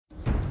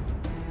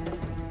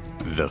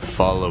The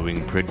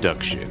following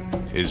production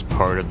is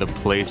part of the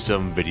Play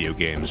Some Video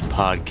Games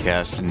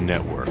podcast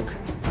network.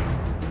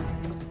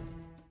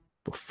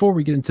 Before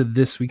we get into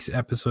this week's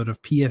episode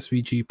of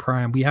PSVG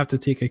Prime, we have to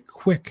take a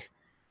quick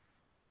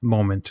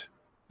moment.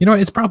 You know,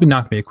 it's probably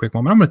not going to be a quick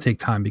moment. I'm going to take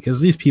time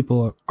because these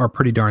people are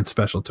pretty darn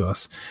special to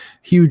us.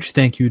 Huge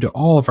thank you to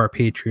all of our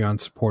Patreon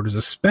supporters,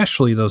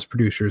 especially those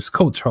producers,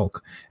 Coach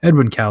Hulk,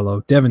 Edwin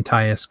Callow, Devin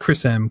Tyus,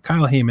 Chris M.,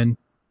 Kyle Heyman,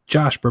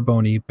 Josh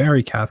Bourboni,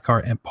 Barry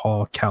Cathcart, and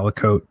Paul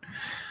Calicote.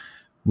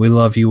 We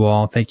love you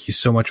all. Thank you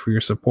so much for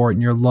your support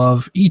and your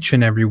love each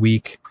and every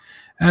week.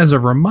 As a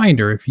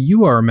reminder, if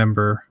you are a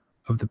member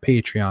of the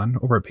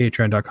Patreon over at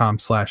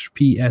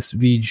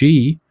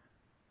patreon.com/PSVG,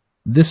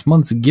 this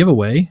month's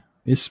giveaway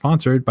is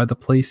sponsored by the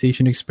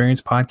PlayStation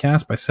Experience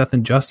podcast by Seth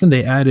and Justin.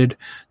 They added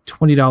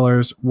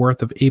 $20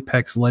 worth of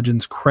Apex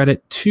Legends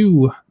credit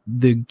to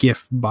the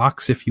gift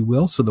box, if you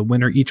will. So the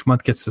winner each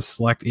month gets to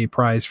select a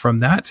prize from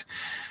that,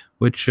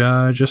 which,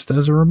 just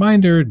as a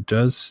reminder,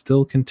 does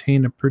still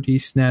contain a pretty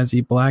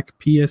snazzy black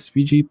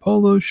PSVG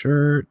polo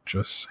shirt.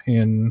 Just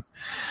saying.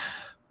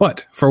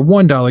 But for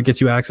 $1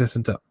 gets you access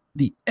into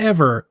the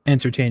ever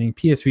entertaining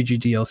PSVG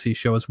DLC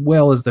show, as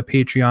well as the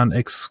Patreon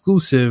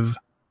exclusive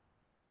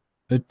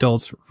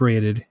adult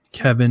rated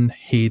Kevin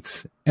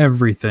Hates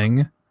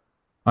Everything,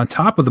 on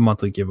top of the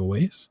monthly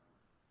giveaways.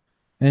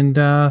 And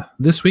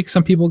this week,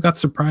 some people got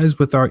surprised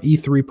with our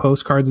E3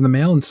 postcards in the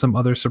mail and some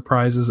other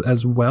surprises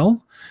as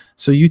well.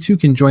 So you too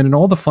can join in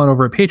all the fun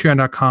over at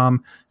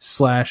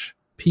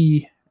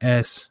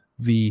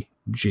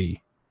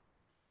patreon.com/PSVG.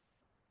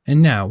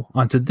 And now,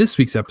 on to this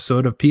week's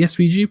episode of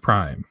PSVG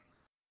Prime.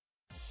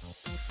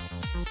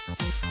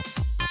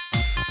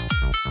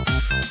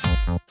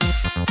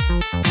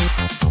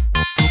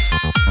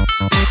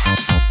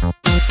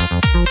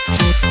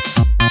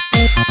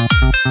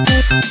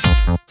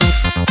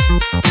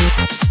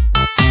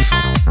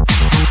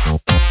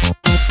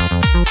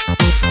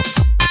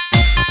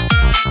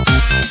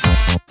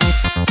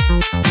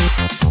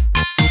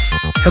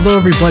 Hello,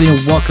 everybody,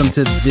 and welcome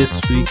to this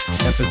week's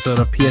episode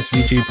of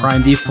PSVG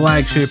Prime, the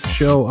flagship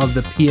show of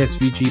the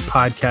PSVG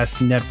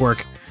Podcast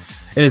Network.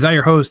 It is I,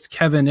 your host,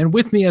 Kevin, and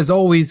with me, as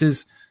always,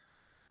 is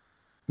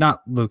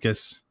not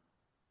Lucas.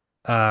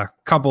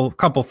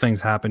 Couple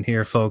things happen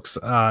here, folks.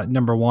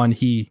 Number one,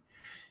 he's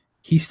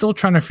still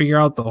trying to figure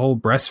out the whole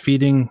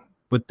breastfeeding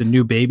with the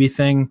new baby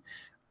thing.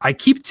 I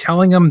keep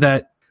telling him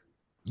that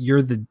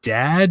you're the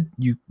dad.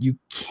 You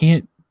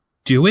can't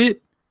do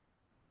it.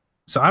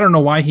 So I don't know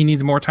why he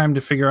needs more time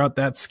to figure out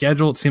that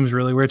schedule. It seems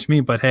really weird to me,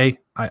 but hey,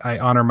 I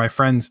honor my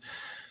friends.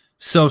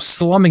 So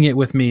slumming it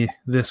with me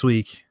this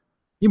week,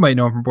 you might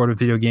know him from Board of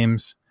Video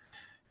Games.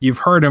 You've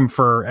heard him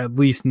for at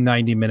least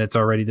 90 minutes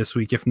already this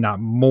week, if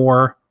not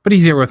more, but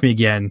he's here with me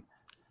again.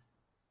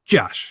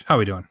 Josh, how are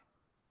we doing?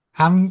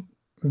 I'm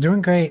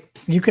doing great.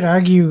 You could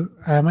argue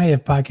I might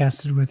have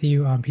podcasted with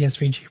you on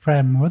PSVG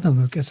Prime more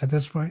than Lucas at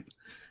this point.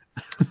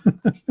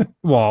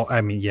 Well, I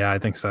mean, yeah, I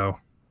think so.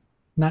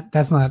 I'm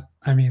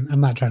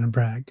not trying to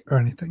brag or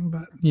anything,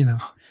 but you know.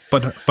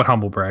 But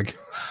humble brag.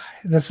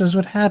 This is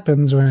what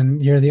happens when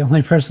you're the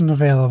only person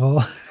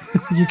available.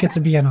 You get to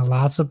be on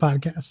lots of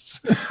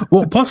podcasts.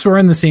 Well, plus we're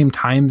in the same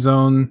time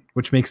zone,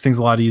 which makes things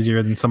a lot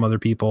easier than some other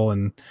people.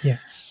 And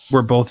yes,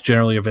 we're both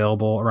generally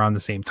available around the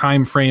same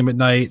time frame at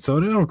night. So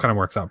it all kind of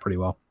works out pretty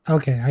well.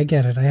 Okay, I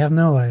get it. I have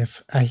no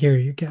life. I hear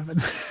you,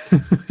 Kevin.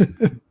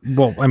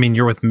 Well, I mean,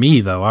 you're with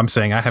me, though. I'm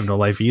saying I have no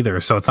life either.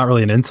 So it's not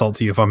really an insult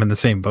to you if I'm in the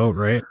same boat,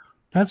 right?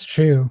 That's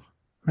true.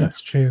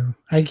 That's true.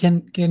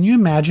 Can you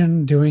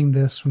imagine doing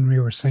this when we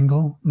were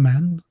single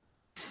men?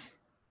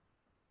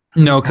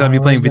 No, because I'd be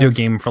playing video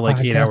game for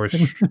like 8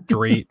 hours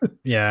straight.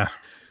 Yeah.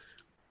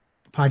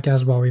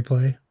 Podcast while we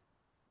play.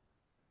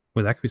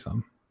 Well, that could be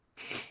something.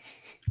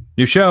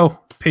 New show.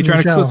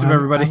 Patreon exclusive,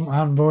 everybody. I'm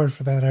on board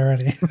for that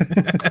already.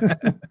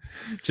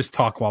 Just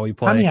talk while we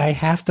play. Honey, I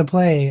have to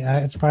play.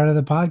 It's part of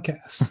the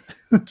podcast.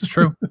 It's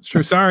true. It's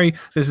true. Sorry.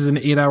 This is an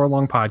 8-hour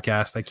long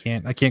podcast. I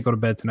can't go to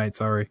bed tonight.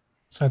 Sorry.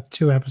 So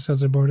 2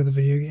 episodes of Board of the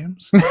Video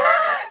Games.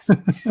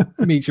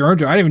 Make your own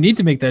joke. I didn't even need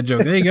to make that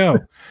joke. There you go.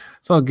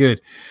 It's all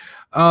good.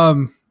 All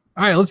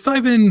right, let's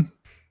dive in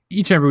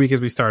each and every week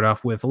as we start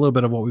off with a little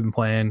bit of what we've been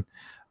playing.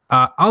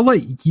 I'll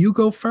let you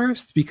go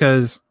first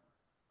because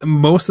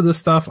most of the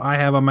stuff I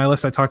have on my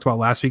list I talked about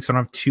last week, so I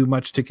don't have too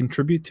much to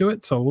contribute to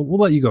it. So we'll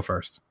let you go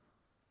first.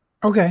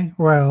 Okay.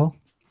 Well,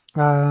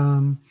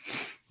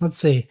 let's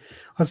see.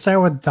 Let's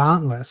start with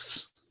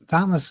Dauntless.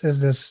 Dauntless is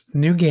this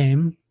new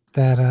game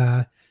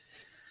that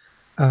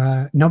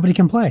nobody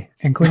can play,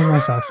 including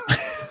myself.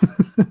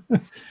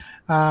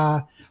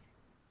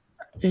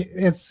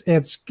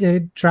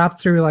 It dropped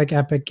through like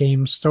Epic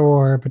Games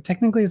Store, but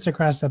technically it's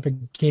across Epic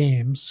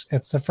Games.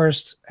 It's the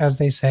first, as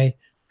they say,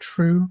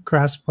 true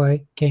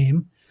crossplay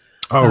game.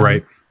 Oh,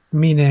 right.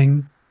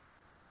 Meaning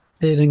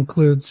it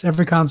includes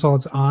every console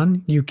it's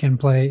on, you can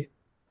play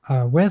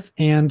with,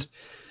 and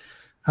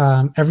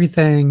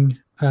everything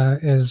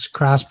is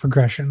cross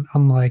progression,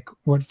 unlike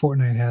what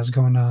Fortnite has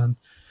going on.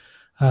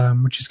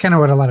 which is kind of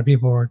what a lot of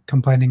people were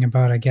complaining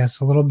about, I guess,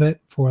 a little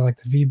bit for like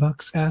the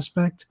V-Bucks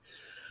aspect.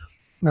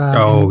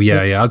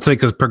 Yeah. I'd say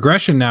because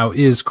progression now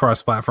is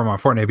cross-platform on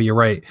Fortnite, but you're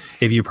right.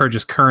 If you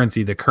purchase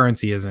currency, the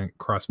currency isn't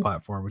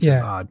cross-platform, which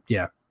is odd.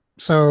 Yeah.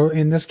 So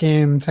in this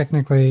game,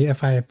 technically,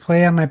 if I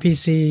play on my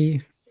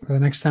PC, the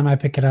next time I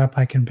pick it up,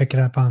 I can pick it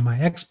up on my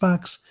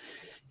Xbox,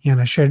 and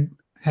I should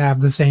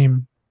have the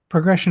same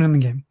progression in the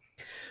game.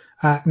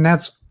 And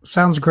that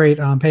sounds great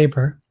on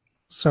paper.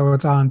 So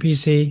it's on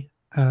PC,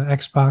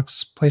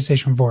 Xbox,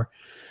 PlayStation 4.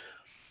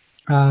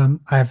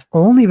 I've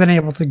only been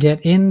able to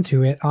get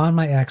into it on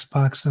my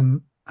Xbox,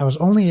 and I was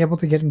only able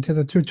to get into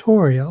the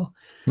tutorial.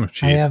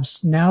 I have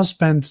now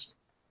spent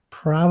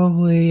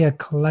probably a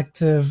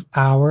collective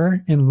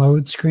hour in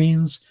load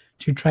screens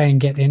to try and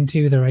get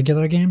into the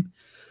regular game.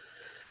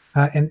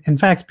 And in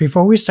fact,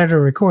 before we started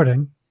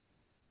recording,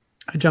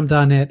 I jumped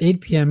on at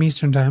 8 p.m.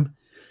 Eastern time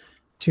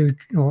to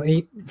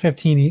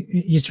 8:15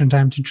 Eastern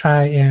time to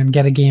try and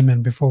get a game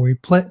in before we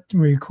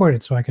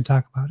recorded so I could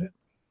talk about it.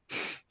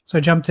 So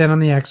I jumped in on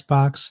the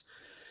Xbox.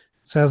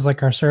 It says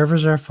like our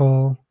servers are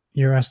full.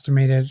 Your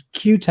estimated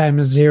queue time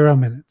is 0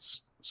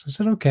 minutes. So I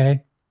said,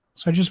 okay.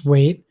 So I just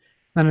wait.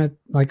 Then it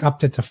like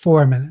upped it to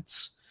 4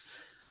 minutes.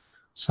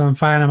 So I'm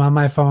fine. I'm on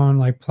my phone,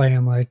 like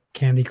playing like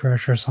Candy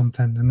Crush or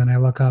something. And then I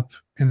look up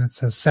and it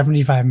says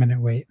 75-minute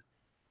wait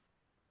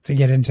to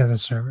get into the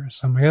server.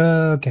 So I'm like,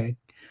 oh, okay,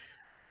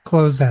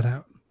 close that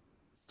out.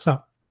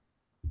 So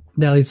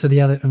that leads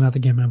to another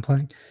game I'm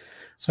playing.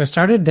 So I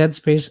started Dead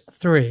Space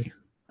 3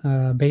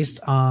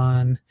 based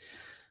on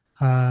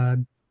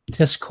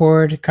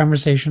Discord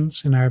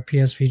conversations in our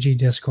PSVG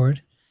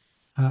Discord.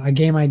 A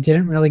game I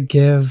didn't really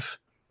give,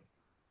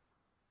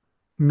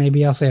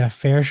 maybe I'll say a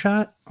fair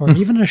shot or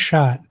even a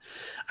shot.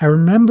 I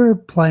remember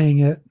playing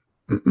it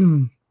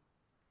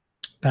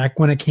back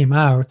when it came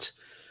out.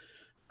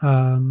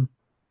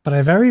 But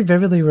I very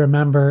vividly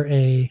remember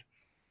a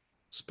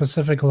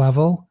specific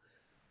level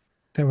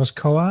that was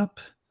co-op.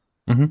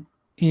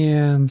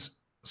 And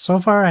so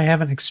far I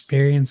haven't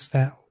experienced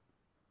that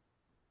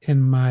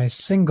in my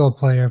single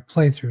player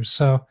playthrough.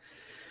 So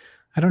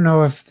I don't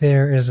know if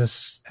there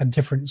is a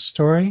different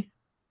story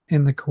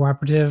in the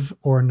cooperative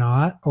or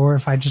not, or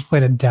if I just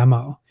played a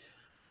demo,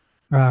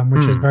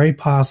 which is very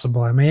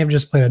possible. I may have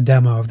just played a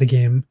demo of the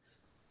game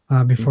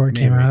before it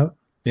came out.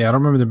 Yeah, I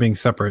don't remember there being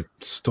separate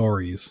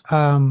stories.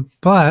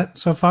 But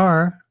so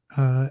far,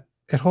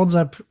 it holds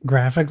up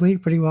graphically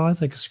pretty well.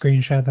 It's like a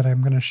screenshot that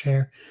I'm going to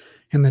share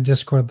in the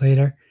Discord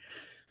later.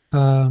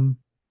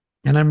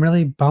 And I'm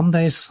really bummed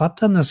I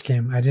slept on this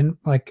game.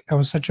 I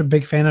was such a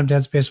big fan of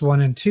Dead Space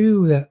 1 and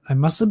 2 that I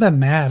must have been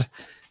mad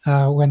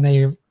when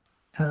they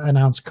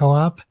announced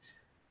co-op.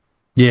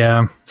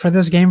 Yeah. For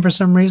this game for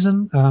some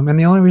reason. And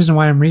the only reason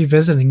why I'm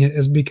revisiting it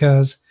is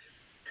because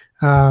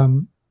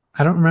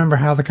I don't remember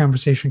how the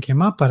conversation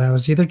came up, but I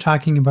was either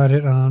talking about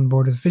it on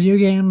Board with Video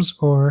Games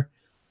or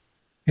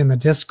in the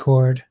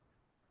Discord.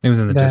 It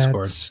was in the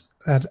Discord.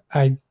 That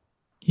I,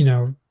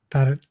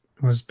 thought it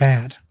was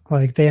bad.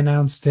 Like they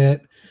announced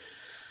it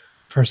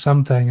for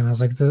something, and I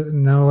was like,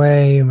 no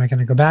way am I going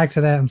to go back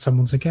to that. And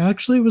someone's like,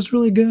 actually, it was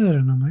really good.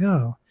 And I'm like,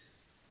 oh,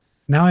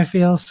 now I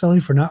feel silly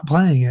for not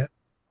playing it.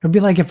 It would be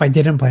like if I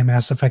didn't play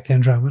Mass Effect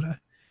Andromeda,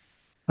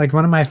 like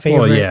one of my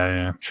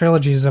favorite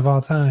trilogies of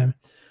all time.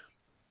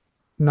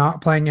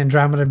 Not playing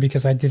Andromeda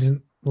because I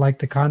didn't like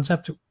the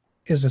concept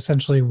is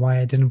essentially why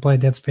I didn't play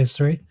Dead Space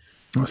 3.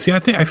 See,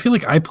 I feel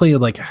like I played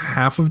like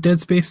half of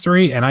Dead Space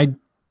 3, and I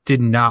did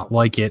not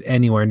like it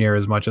anywhere near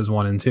as much as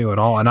 1 and 2 at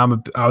all. And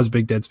I was a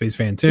big Dead Space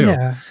fan too.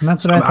 Yeah, and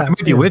that's what I thought. I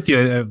might be with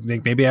you.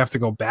 Maybe I have to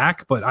go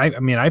back, but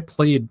I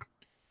played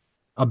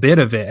a bit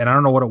of it, and I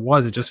don't know what it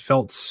was. It just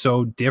felt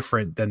so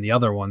different than the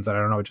other ones that I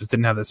don't know. It just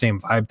didn't have the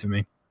same vibe to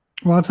me.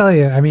 Well, I'll tell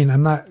you. I mean,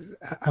 I'm not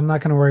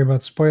going to worry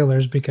about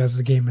spoilers because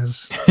the game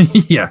is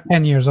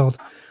 10 years old.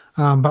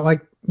 But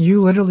like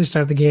you literally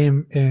start the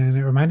game, and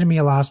it reminded me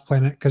of Lost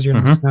Planet because you're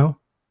in the snow.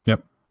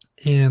 Yep.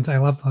 And I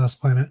love Lost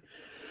Planet.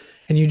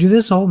 And you do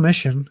this whole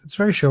mission. It's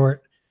very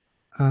short,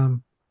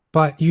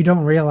 but you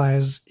don't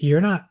realize you're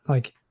not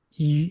like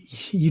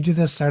you do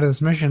the start of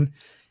this mission,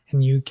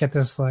 and you get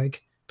this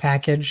like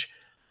package,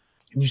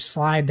 and you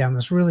slide down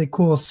this really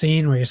cool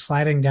scene where you're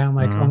sliding down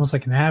like almost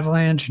like an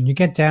avalanche, and you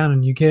get down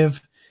and you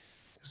give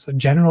the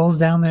generals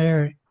down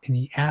there, and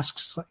he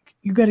asks like,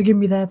 "You got to give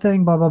me that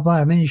thing," blah blah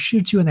blah, and then he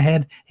shoots you in the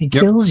head and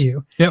kills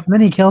you, and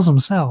then he kills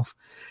himself,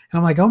 and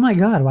I'm like, "Oh my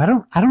god,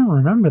 I don't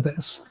remember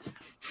this."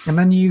 And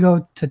then you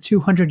go to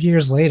 200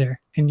 years later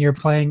and you're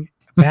playing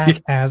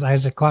back as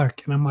Isaac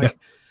Clarke. And I'm like,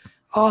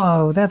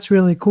 oh, that's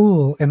really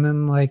cool. And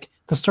then like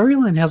the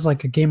storyline has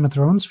like a Game of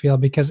Thrones feel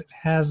because it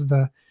has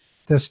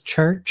this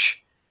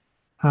church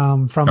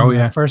from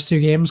the first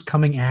two games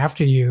coming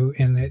after you.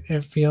 And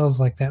it feels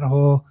like that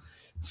whole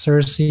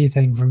Cersei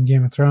thing from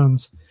Game of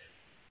Thrones.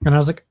 And I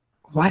was like,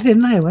 why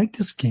didn't I like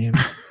this game?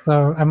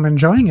 So I'm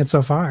enjoying it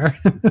so far.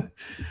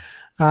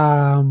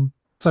 So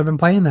I've been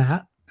playing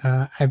that.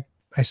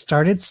 I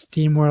started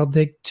SteamWorld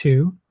Dig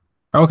 2.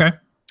 Okay.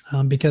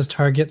 Because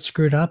Target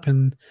screwed up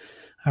and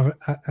Oh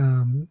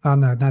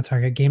no, not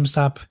Target,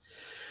 GameStop.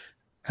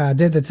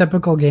 Did the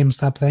typical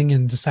GameStop thing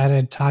and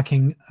decided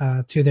talking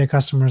to their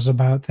customers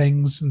about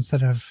things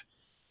instead of,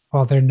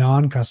 well, their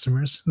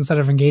non-customers, instead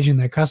of engaging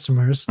their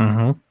customers,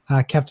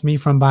 kept me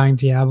from buying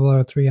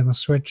Diablo 3 on the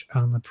Switch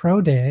on the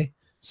Pro Day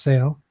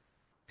sale.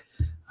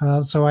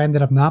 So I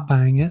ended up not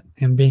buying it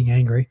and being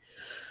angry.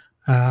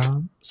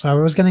 So I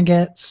was going to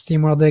get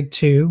SteamWorld Dig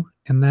 2,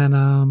 and then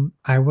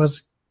I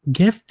was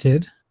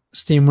gifted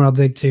SteamWorld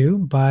Dig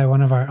 2 by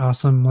one of our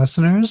awesome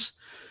listeners,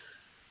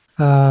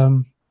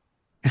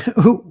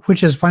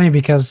 which is funny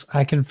because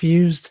I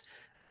confused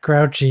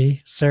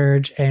Grouchy,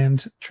 Surge,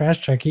 and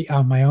Trash Chucky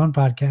on my own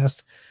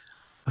podcast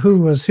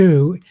who was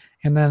who,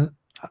 and then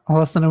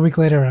less than a week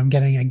later I'm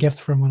getting a gift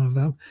from one of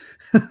them.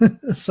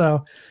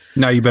 So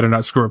now you better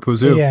not screw up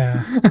who's who.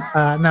 Yeah.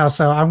 No,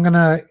 so I'm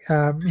gonna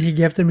he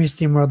gifted me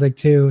SteamWorld Dig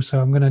 2, so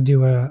I'm gonna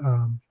do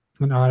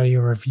an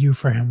audio review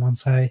for him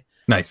once I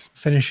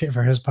finish it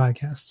for his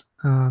podcast.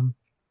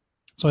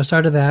 So I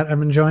started that.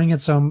 I'm enjoying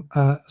it so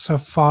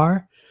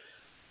far.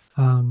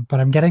 But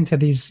I'm getting to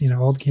these,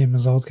 old game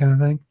is old kind of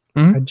thing.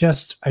 I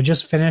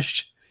just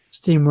finished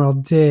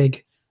SteamWorld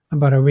Dig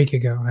about a week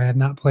ago. I had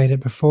not played it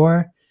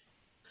before.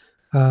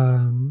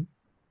 And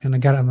I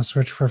got it on the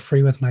Switch for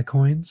free with my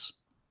coins.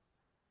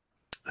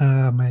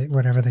 My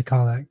whatever they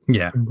call that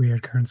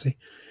weird currency.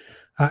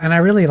 And I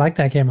really like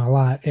that game a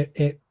lot.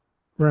 It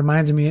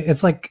reminds me,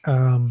 it's like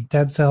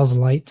Dead Cells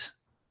Light.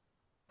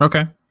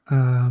 Okay.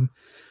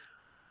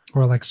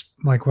 Or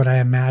like what I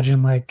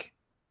imagine like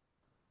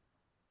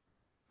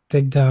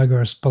Dig Dug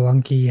or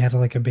Spelunky had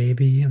like a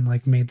baby and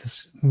like made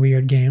this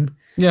weird game.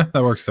 Yeah,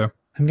 that works though.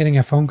 I'm getting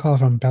a phone call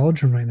from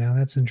Belgium right now.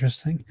 That's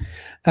interesting.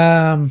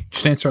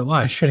 Just answer it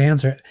live. I should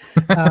answer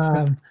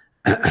it.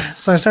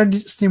 So I started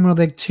SteamWorld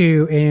Dig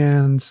 2,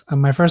 and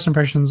my first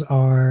impressions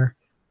are,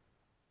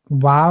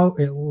 wow,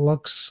 it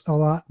looks a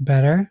lot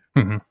better.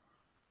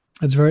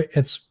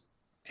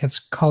 It's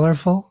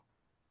colorful.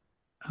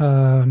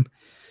 But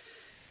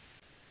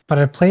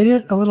I played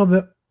it a little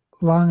bit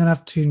long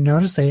enough to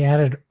notice they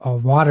added a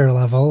water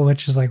level,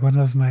 which is like one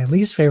of my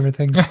least favorite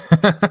things.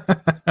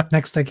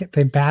 Next to get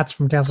the bats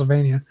from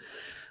Castlevania.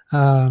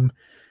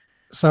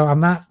 So I'm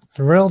not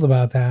thrilled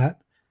about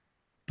that,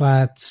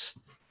 but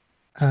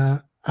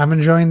I'm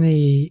enjoying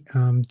the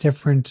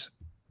different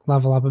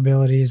level up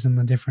abilities and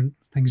the different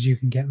things you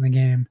can get in the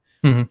game.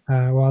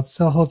 While it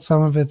still holds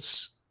some of the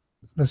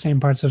same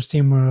parts of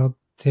SteamWorld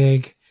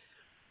Dig,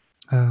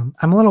 I'm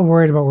a little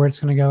worried about where it's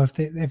going to go.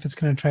 If it's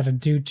going to try to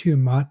do too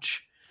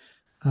much,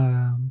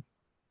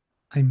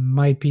 I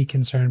might be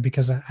concerned,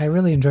 because I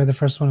really enjoyed the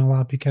first one a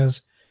lot,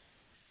 because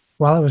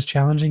while it was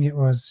challenging, it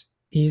was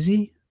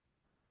easy.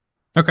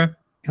 Okay.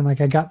 And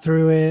like I got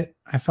through it,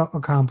 I felt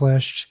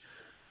accomplished.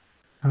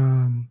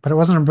 But it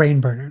wasn't a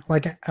brain burner.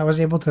 Like I was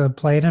able to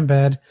play it in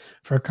bed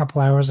for a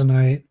couple hours a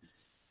night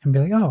and be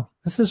like, oh,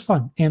 this is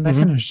fun. And I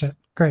finished it.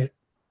 Great.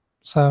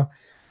 So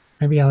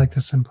maybe I like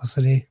the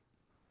simplicity.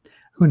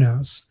 Who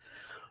knows?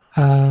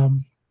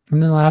 And then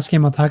the last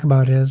game I'll talk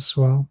about is,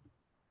 well,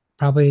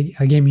 probably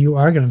a game you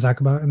are going to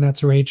talk about, and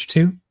that's Rage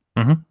 2.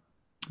 I've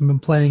been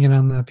playing it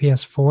on the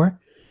PS4.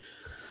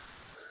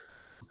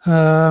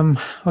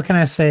 What can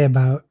I say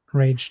about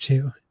Rage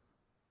 2?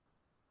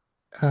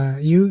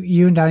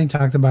 You and Donnie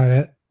talked about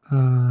it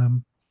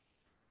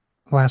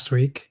last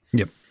week.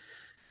 Yep.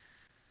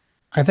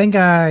 I think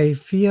I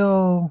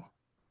feel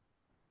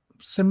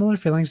similar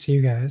feelings to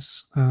you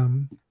guys.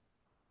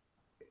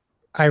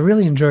 I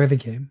really enjoy the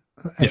game.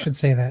 I should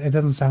say that. It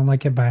doesn't sound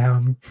like it by how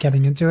I'm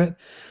getting into it.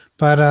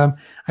 But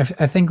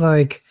I think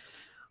like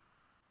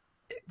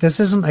this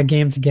isn't a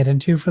game to get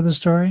into for the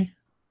story.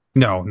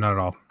 No, not at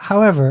all.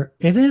 However,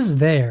 it is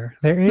there.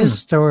 There is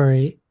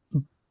story,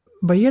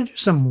 but you got to do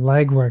some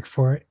legwork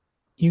for it.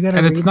 You got to,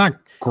 and it's not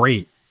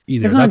great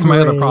either. That's my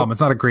other problem.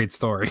 It's not a great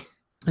story.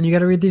 And you got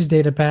to read these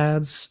data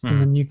pads, and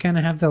then you kind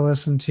of have to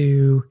listen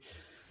to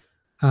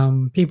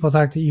people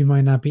talk that you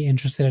might not be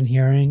interested in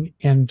hearing.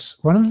 And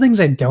one of the things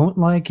I don't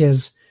like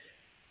is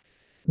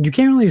you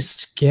can't really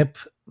skip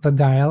the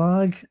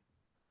dialogue.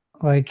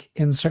 Like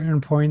in certain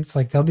points,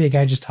 like there'll be a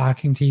guy just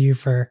talking to you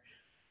for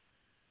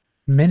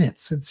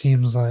minutes, it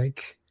seems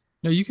like.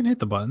 No, you can hit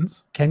the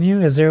buttons. Can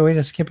you? Is there a way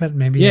to skip it?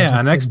 Maybe. Yeah,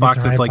 on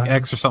Xbox it's like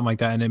X or something like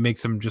that, and it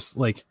makes them just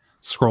like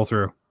scroll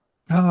through.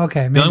 Oh,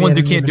 okay. The only ones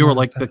you can't do are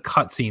like the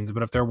cutscenes,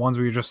 but if there are ones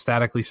where you're just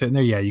statically sitting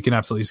there, yeah, you can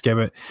absolutely skip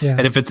it. Yeah.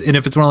 And if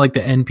it's one of like the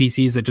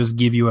NPCs that just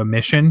give you a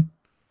mission,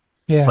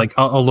 like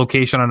a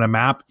location on a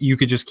map, you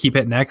could just keep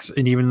hitting X,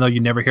 and even though you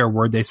never hear a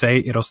word they say,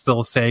 it'll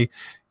still say,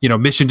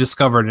 mission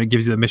discovered, and it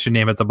gives you the mission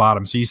name at the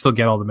bottom, so you still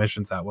get all the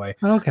missions that way.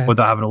 Okay.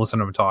 Without having to listen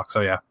to them talk. So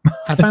yeah.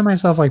 I find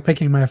myself like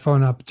picking my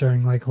phone up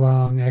during like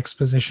long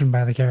exposition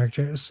by the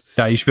characters.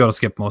 Yeah, you should be able to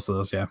skip most of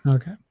those. Yeah.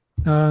 Okay.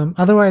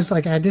 Otherwise,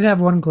 like I did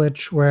have one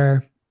glitch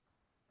where,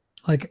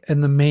 like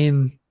in the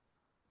main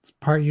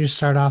part you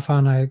start off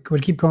on, I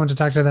would keep going to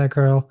talk to that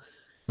girl,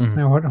 and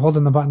I would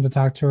holding the button to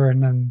talk to her,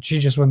 and then she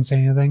just wouldn't say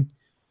anything.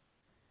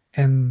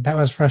 And that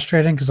was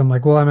frustrating because I'm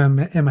like, well,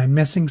 am I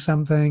missing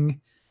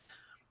something?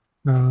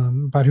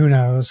 But who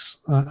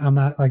knows? I'm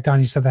not like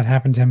Donnie said that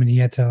happened to him and he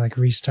had to like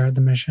restart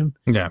the mission.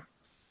 Yeah.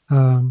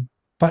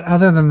 But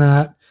other than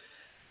that,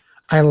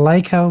 I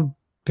like how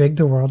big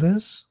the world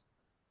is,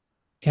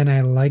 and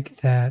I like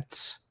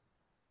that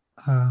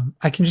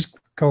I can just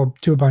go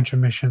do a bunch of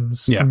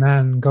missions and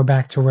then go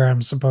back to where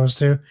I'm supposed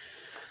to.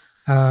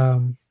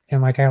 And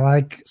like I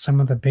like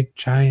some of the big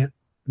giant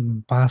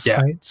boss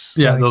fights.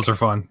 Yeah, like, those are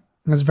fun.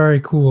 It's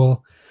very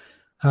cool.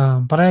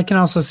 But I can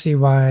also see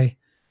why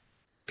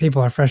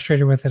people are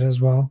frustrated with it as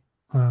well.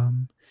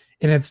 And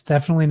it's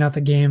definitely not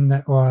the game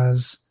that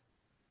was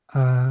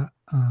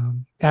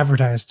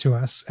advertised to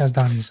us, as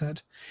Donnie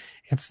said.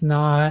 It's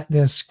not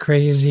this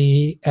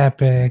crazy,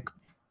 epic,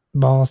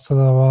 balls to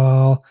the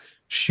wall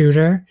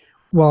shooter.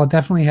 While it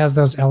definitely has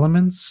those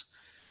elements,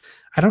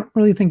 I don't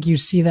really think you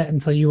see that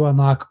until you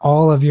unlock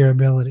all of your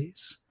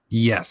abilities.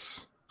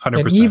 Yes, 100%.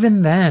 And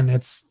even then,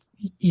 it's,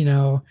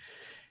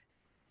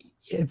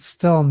 it's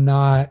still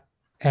not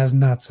as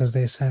nuts as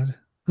they said.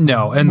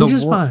 No, and which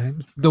is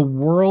fine. The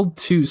world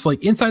too. So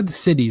like inside the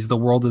cities, the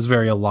world is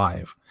very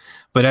alive.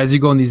 But as you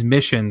go on these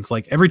missions,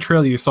 like every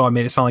trailer you saw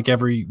made it sound like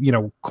every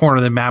corner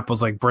of the map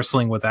was like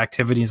bristling with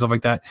activity and stuff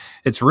like that.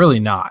 It's really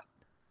not.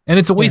 And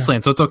it's a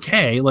wasteland, so it's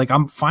okay. Like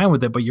I'm fine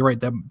with it, but you're right.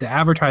 The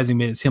advertising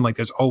made it seem like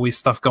there's always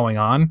stuff going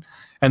on,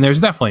 and there's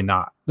definitely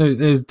not.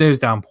 There's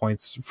down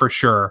points for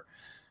sure,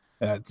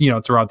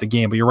 throughout the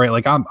game. But you're right.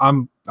 Like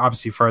I'm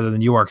obviously further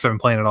than you are because I've been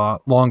playing it a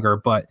lot longer.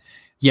 But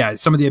yeah,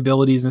 some of the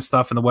abilities and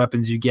stuff and the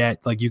weapons you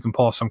get, like you can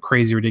pull off some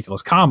crazy,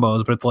 ridiculous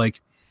combos. But it's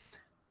like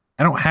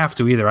I don't have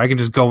to either. I can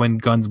just go in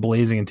guns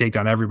blazing and take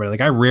down everybody.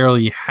 Like I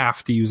rarely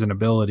have to use an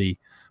ability,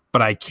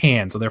 but I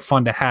can. So they're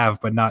fun to have,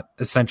 but not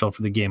essential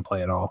for the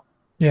gameplay at all.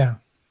 Yeah.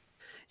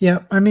 Yeah.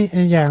 I mean,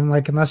 and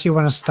like, unless you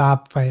want to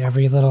stop by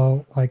every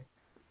little like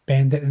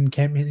bandit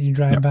encampment you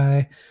drive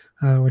by,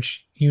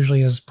 which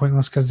usually is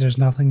pointless because there's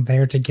nothing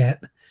there to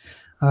get.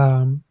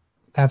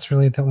 That's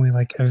really the only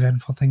like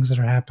eventful things that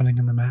are happening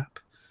in the map.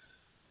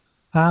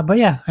 But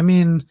yeah, I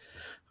mean,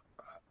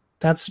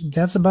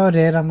 that's about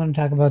it. I'm going to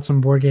talk about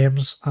some board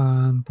games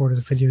on Board of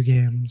the Video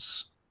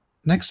Games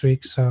next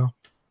week. So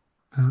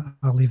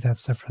I'll leave that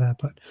stuff for that.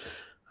 But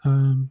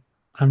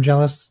I'm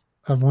jealous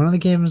of one of the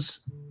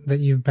games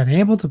that you've been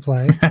able to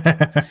play.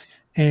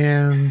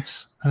 And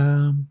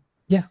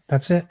yeah,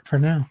 that's it for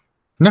now.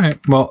 All right.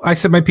 Well, I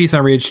said my piece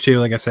on Rage 2.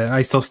 Like I said,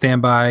 I still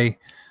stand by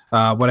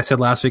what I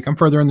said last week. I'm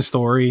further in the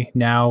story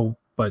now,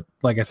 but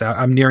like I said,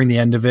 I'm nearing the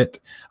end of it.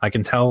 I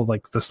can tell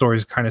like the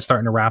story's kind of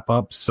starting to wrap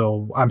up.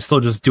 So I'm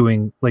still just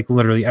doing like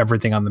literally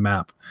everything on the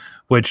map,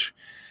 which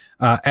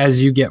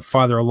as you get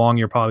farther along,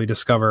 you'll probably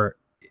discover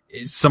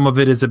some of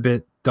it is a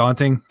bit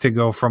daunting to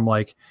go from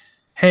like,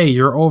 hey,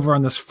 you're over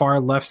on this far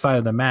left side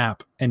of the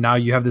map, and now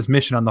you have this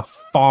mission on the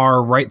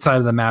far right side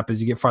of the map as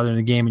you get farther in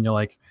the game, and you're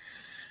like,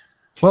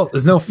 well,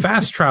 there's no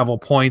fast travel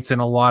points in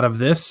a lot of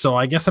this, so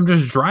I guess I'm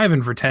just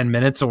driving for 10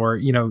 minutes, or,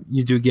 you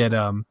do get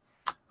a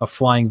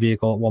flying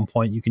vehicle at one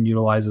point you can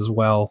utilize as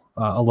well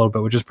a little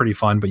bit, which is pretty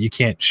fun, but you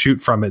can't shoot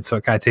from it, so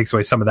it kind of takes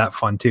away some of that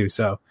fun too.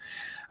 So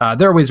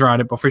there are ways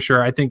around it, but for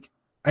sure, I think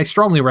I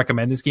strongly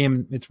recommend this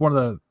game. It's one of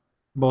the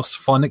most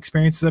fun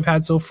experiences I've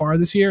had so far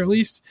this year, at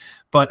least.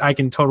 But I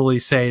can totally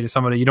say to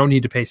somebody, you don't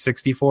need to pay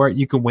 $60 for it.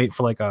 You can wait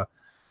for like a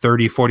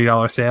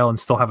 $30-$40 sale and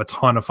still have a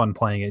ton of fun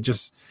playing it.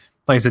 Just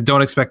like I said,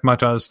 don't expect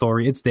much out of the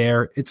story. It's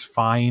there. It's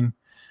fine.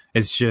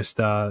 It's just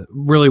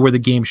really where the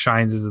game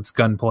shines is its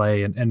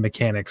gunplay and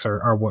mechanics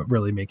are what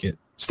really make it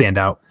stand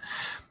out.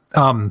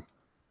 The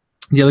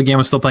other game I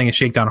was still playing is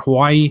Shakedown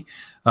Hawaii.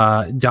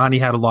 Donnie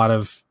had a lot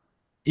of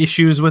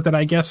issues with it,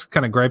 I guess,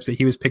 kind of gripes that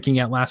he was picking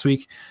at last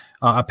week.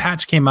 A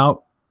patch came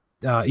out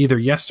either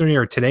yesterday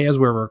or today as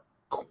we're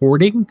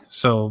recording,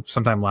 so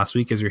sometime last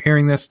week as you're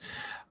hearing this,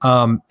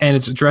 and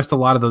it's addressed a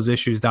lot of those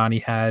issues Donnie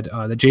had.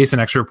 The Jason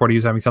actually reported he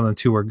was having something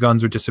too where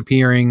guns were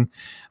disappearing.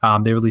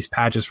 They released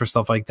patches for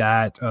stuff like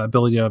that.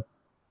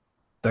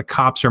 The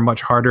cops are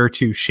much harder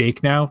to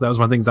shake now. That was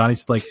one of the things Donnie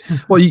said, like,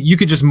 well, you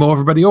could just mow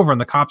everybody over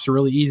and the cops are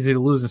really easy to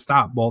lose and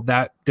stop. Well,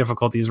 that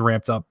difficulty is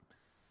ramped up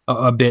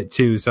a bit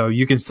too, so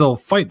you can still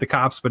fight the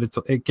cops, but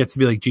it gets to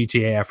be like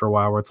GTA after a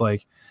while where it's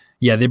like,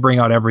 yeah, they bring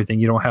out everything.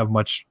 You don't have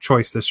much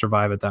choice to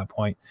survive at that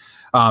point.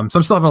 So I'm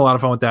still having a lot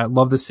of fun with that.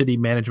 Love the city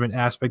management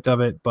aspect of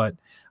it, but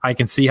I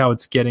can see how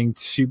it's getting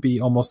to be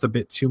almost a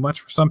bit too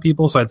much for some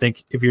people. So I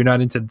think if you're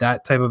not into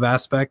that type of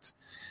aspect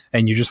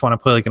and you just want to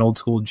play like an old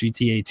school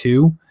GTA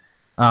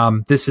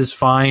 2, this is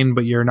fine,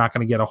 but you're not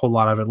going to get a whole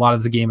lot of it. A lot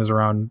of the game is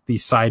around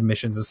these side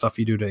missions and stuff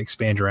you do to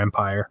expand your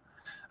empire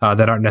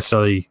that aren't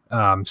necessarily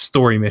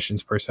story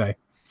missions per se.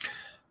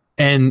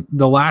 And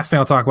the last thing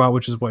I'll talk about,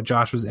 which is what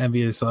Josh was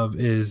envious of,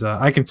 is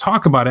I can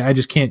talk about it. I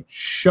just can't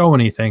show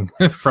anything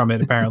from it,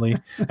 apparently,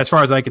 as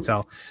far as I can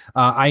tell.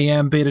 I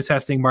am beta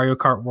testing Mario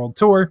Kart World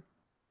Tour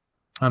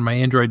on my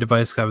Android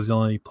device because that was the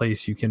only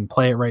place you can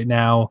play it right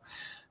now.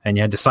 And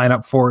you had to sign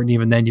up for it. And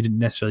even then, you didn't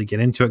necessarily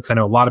get into it because I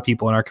know a lot of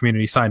people in our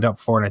community signed up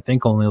for it. And I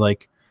think only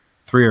like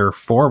 3 or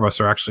 4 of us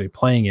are actually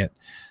playing it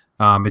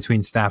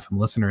between staff and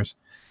listeners.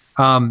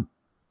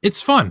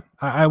 It's fun.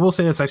 I will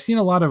say this. I've seen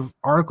a lot of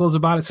articles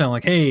about it saying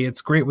like, hey,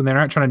 it's great when they're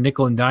not trying to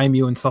nickel and dime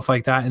you and stuff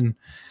like that. And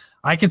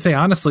I can say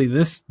honestly,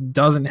 this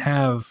doesn't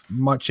have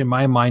much in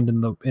my mind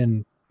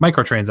in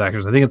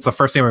microtransactions. I think it's the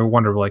first thing I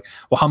wonder, like,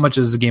 well, how much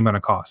is the game going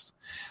to cost?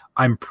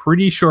 I'm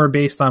pretty sure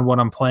based on what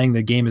I'm playing,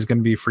 the game is going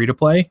to be free to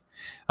play.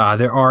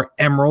 There are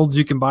emeralds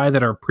you can buy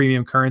that are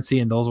premium currency,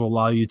 and those will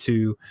allow you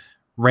to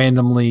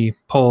randomly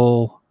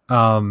pull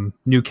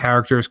new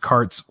characters,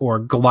 carts, or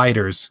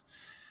gliders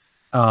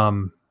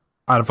out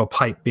of a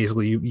pipe.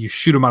 Basically, you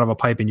shoot them out of a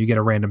pipe and you get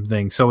a random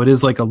thing. So it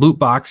is like a loot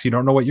box. You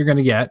don't know what you're going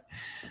to get.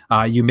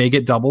 You may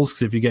get doubles,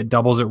 because if you get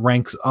doubles, it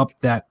ranks up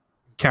that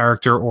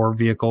character or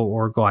vehicle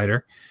or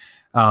glider.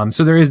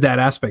 So there is that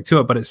aspect to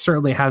it, but it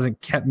certainly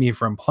hasn't kept me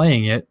from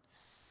playing it.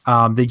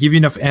 They give you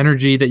enough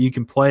energy that you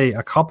can play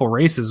a couple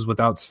races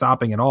without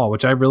stopping at all,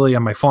 which I really,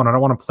 on my phone, I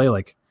don't want to play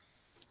like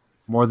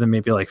more than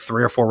maybe like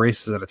 3 or 4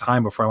 races at a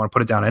time before I want to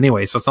put it down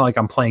anyway. So it's not like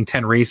I'm playing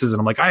 10 races and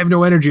I'm like, I have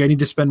no energy, I need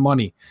to spend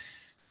money.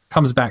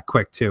 Comes back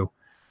quick too.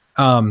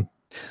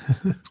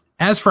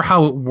 As for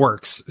how it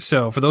works,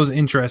 so for those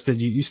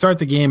interested, you start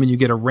the game and you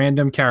get a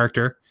random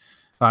character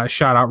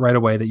shot out right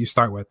away that you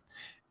start with.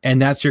 And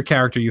that's your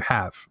character you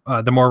have.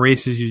 The more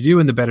races you do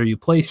and the better you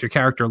place, your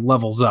character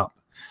levels up.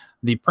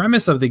 The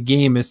premise of the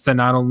game is to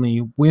not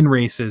only win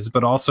races,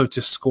 but also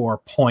to score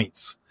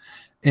points.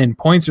 And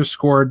points are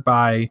scored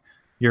by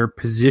your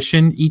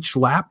position each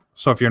lap.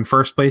 So if you're in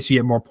first place, you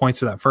get more points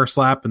for that first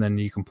lap. And then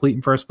you complete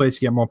in first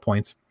place, you get more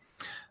points.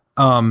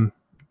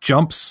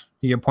 Jumps,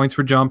 you get points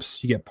for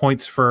jumps. You get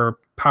points for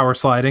power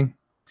sliding.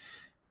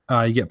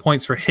 You get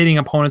points for hitting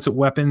opponents with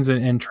weapons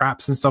and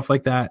traps and stuff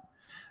like that.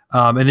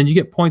 And then you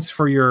get points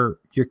for your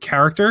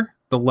character,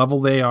 the level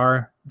they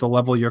are, the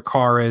level your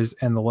car is,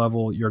 and the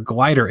level your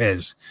glider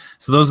is.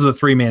 So those are the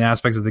 3 main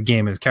aspects of the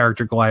game: is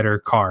character, glider,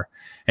 car.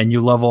 And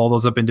you level all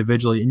those up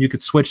individually, and you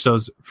could switch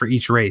those for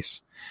each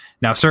race.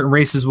 Now, certain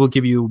races will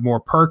give you more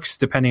perks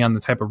depending on the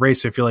type of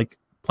race. So if you're like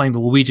playing the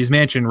Luigi's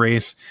Mansion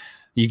race,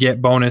 you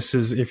get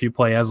bonuses if you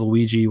play as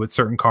Luigi with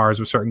certain cars,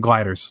 with certain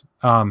gliders.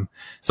 So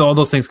all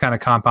those things kind of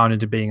compound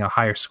into being a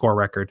higher score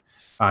record.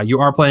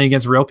 You are playing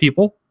against real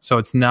people, so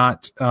it's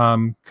not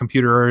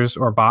computers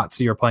or bots.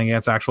 You're playing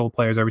against actual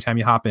players every time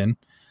you hop in.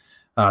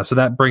 So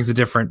that brings a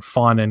different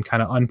fun and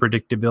kind of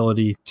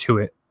unpredictability to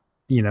it.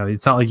 You know,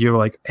 it's not like you're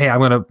like, hey, I'm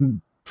going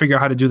to figure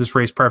out how to do this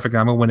race perfect,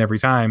 and I'm going to win every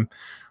time.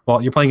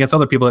 Well, you're playing against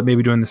other people that may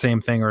be doing the same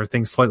thing or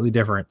things slightly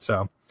different.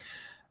 So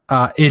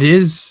it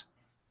is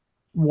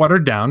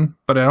watered down,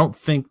 but I don't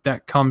think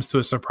that comes to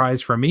a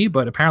surprise for me.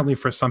 But apparently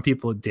for some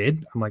people it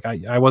did. I'm like,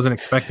 I wasn't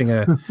expecting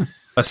a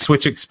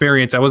Switch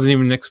experience. I wasn't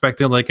even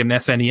expecting like an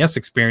SNES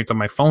experience on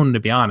my phone, to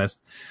be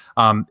honest.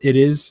 It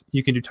is,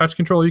 you can do touch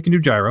control, you can do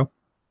gyro.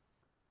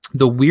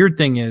 The weird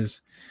thing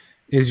is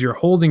you're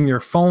holding your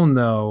phone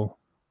though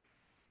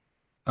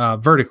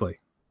vertically.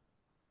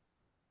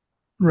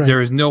 Right.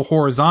 There is no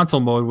horizontal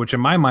mode, which in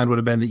my mind would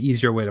have been the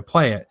easier way to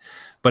play it.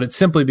 But it's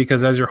simply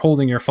because as you're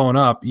holding your phone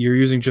up, you're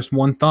using just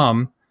one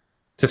thumb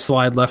to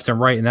slide left and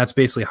right, and that's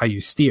basically how you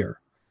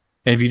steer.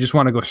 And if you just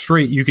want to go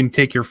straight, you can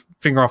take your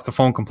finger off the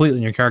phone completely,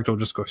 and your character will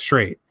just go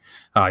straight.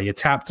 You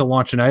tap to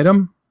launch an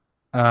item.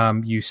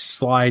 You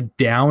slide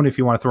down if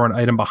you want to throw an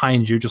item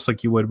behind you, just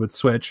like you would with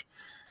Switch.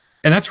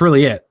 And that's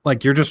really it.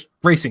 Like, you're just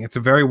racing. It's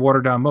a very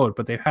watered-down mode,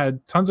 but they've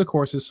had tons of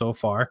courses so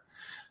far.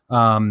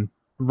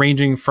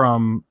 Ranging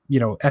from,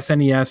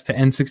 SNES to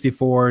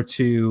N64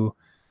 to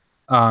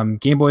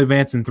Game Boy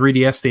Advance and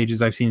 3DS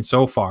stages I've seen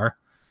so far.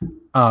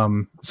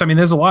 So, I mean,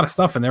 there's a lot of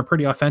stuff, and they're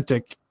pretty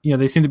authentic.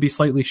 They seem to be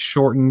slightly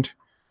shortened,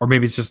 or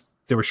maybe it's just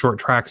they were short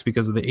tracks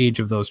because of the age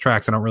of those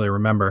tracks. I don't really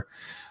remember.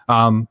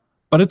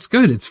 But it's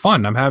good. It's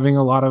fun. I'm having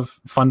a lot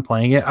of fun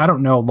playing it. I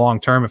don't know long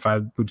term if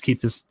I would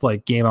keep this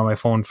game on my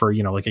phone for,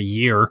 like a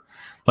year,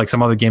 like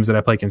some other games that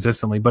I play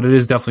consistently, but it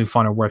is definitely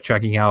fun and worth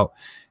checking out,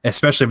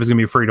 especially if it's going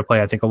to be free to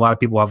play. I think a lot of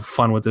people have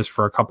fun with this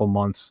for a couple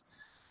months.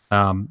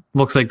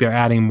 Looks like they're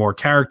adding more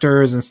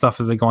characters and stuff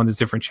as they go on these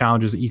different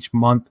challenges each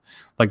month.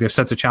 Like there's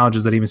sets of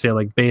challenges that even say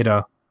like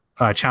beta,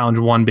 challenge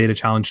 1, beta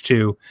challenge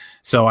 2.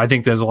 So I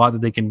think there's a lot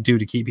that they can do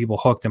to keep people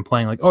hooked and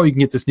playing, like, oh, you can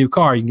get this new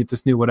car, you can get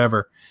this new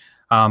whatever.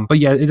 But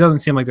yeah, it doesn't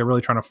seem like they're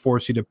really trying to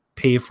force you to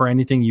pay for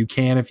anything. You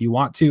can if you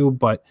want to,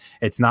 but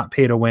it's not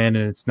pay to win,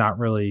 and it's not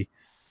really,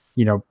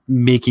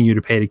 making you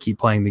to pay to keep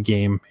playing the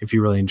game if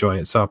you really enjoy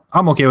it. So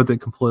I'm okay with it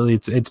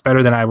completely. It's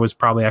better than I was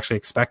probably actually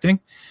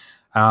expecting.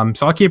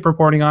 So I'll keep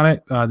reporting on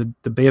it.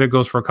 The beta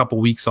goes for a couple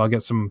weeks, so I'll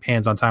get some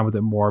hands-on time with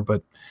it more.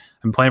 But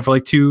I'm playing for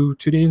like two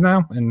days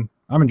now, and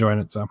I'm enjoying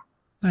it. So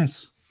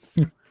nice.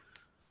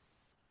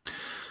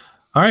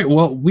 All right.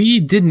 Well, we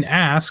didn't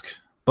ask,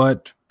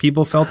 but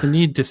people felt the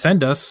need to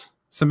send us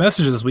some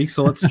messages this week,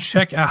 so let's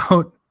check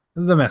out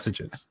the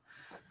messages.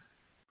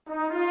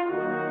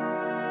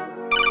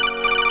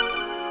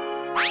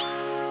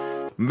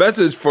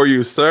 Message for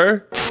you,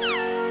 sir.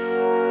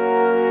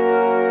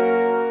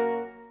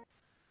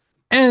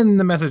 And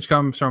the message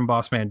comes from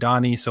Boss Man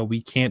Donnie, so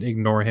we can't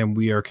ignore him.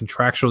 We are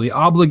contractually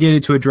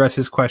obligated to address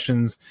his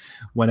questions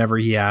whenever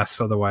he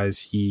asks, otherwise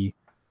he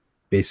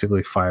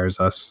basically fires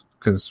us.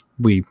 because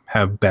we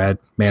have bad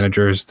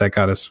managers that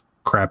got us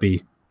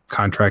crappy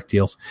contract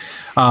deals.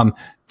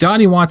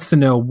 Donnie wants to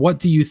know, what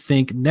do you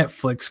think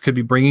Netflix could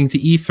be bringing to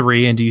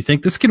E3, and do you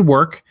think this could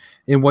work?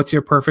 And what's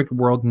your perfect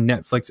world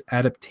Netflix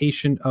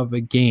adaptation of a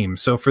game?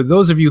 So for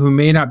those of you who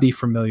may not be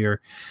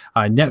familiar,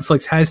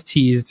 Netflix has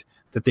teased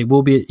that they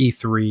will be at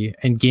E3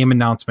 and game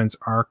announcements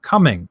are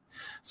coming.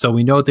 So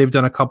we know they've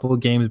done a couple of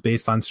games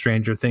based on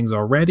Stranger Things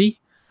already.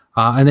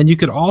 And then you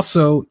could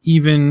also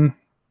even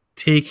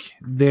take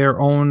their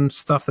own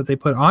stuff that they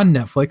put on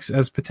Netflix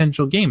as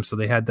potential games. So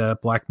they had the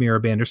Black Mirror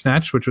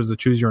Bandersnatch, which was a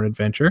choose your own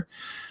adventure.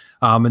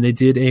 And they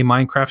did a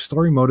Minecraft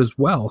story mode as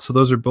well. So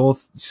those are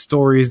both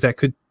stories that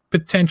could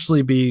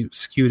potentially be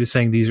skewed to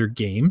saying these are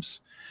games.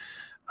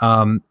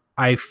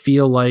 I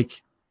feel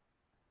like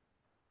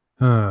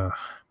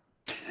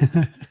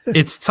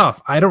it's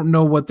tough. I don't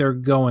know what they're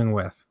going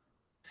with.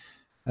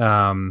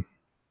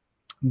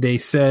 They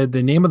said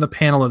the name of the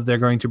panel that they're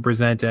going to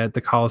present at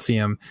the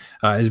Coliseum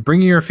is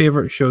Bringing Your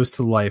Favorite Shows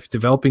to Life,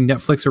 Developing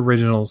Netflix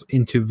Originals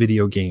into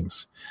Video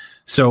Games.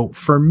 So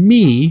for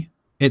me,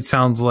 it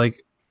sounds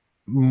like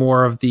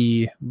more of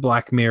the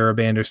Black Mirror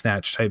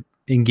Bandersnatch type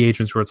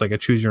engagements where it's like a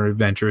choose your own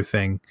adventure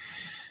thing.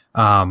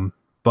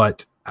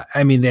 But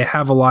I mean, they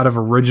have a lot of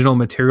original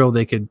material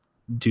they could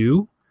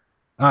do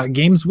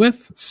games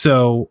with.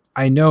 So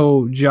I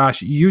know,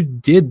 Josh, you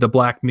did the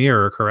Black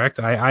Mirror, correct?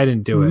 I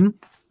didn't do it.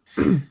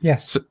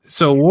 Yes.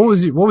 So what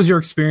was your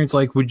experience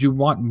like? Would you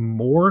want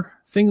more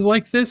things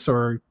like this,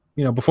 or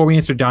before we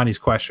answer Donnie's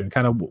question,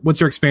 kind of what's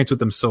your experience with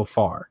them so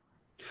far?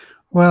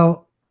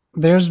 Well,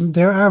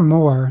 there are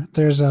more.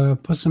 There's a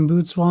Puss in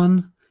Boots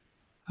one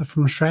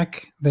from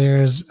Shrek.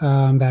 There's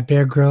that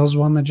Bear Grylls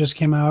one that just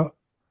came out.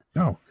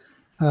 Oh.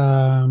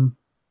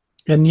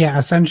 And yeah,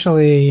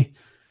 essentially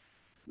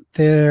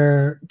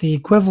they're the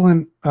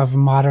equivalent of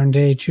modern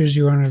day choose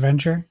your own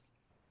adventure.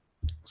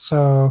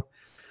 So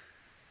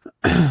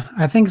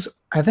I think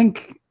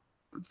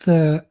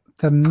the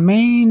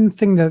main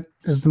thing that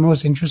is the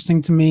most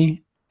interesting to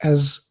me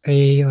as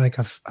a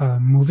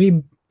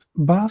movie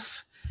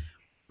buff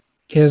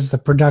is the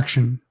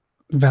production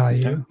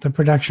value, the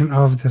production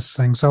of this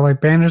thing. So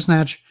like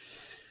Bandersnatch,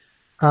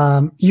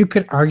 you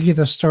could argue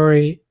the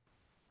story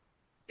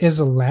is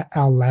a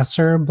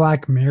lesser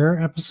Black Mirror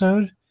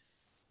episode.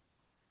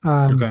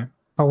 But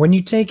when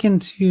you take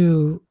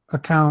into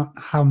account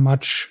how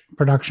much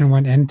production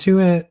went into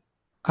it,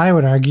 I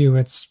would argue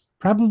it's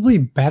probably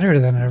better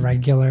than a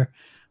regular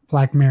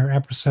Black Mirror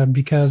episode,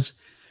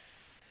 because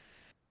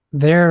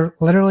they're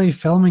literally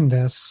filming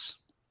this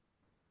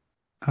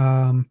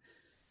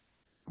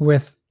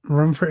with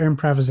room for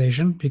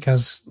improvisation,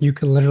 because you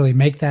could literally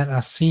make that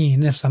a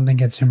scene if something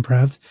gets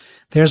improv.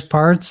 There's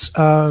parts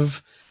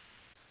of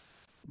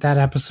that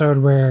episode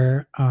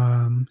where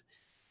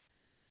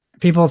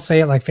people say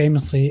it like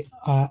famously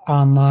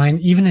online,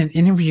 even in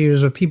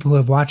interviews with people who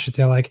have watched it,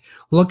 they're like,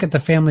 look at the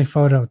family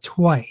photo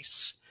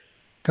twice.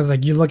 Because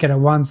like you look at it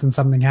once and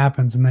something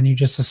happens, and then you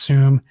just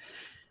assume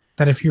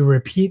that if you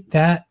repeat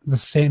that, the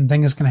same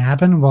thing is going to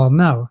happen. Well,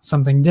 no,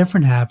 something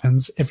different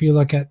happens if you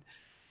look at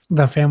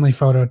the family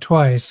photo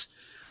twice,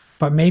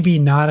 but maybe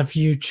not if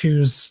you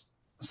choose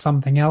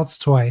something else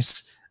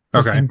twice.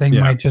 The same thing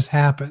might just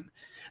happen.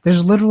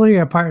 There's literally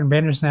a part in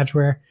Bandersnatch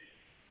where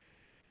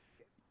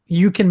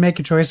you can make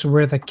a choice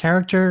where the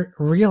character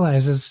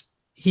realizes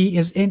he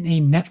is in a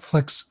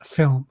Netflix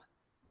film,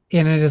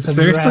 and it is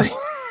addressed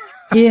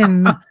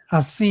in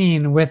a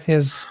scene with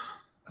his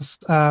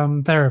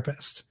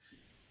therapist.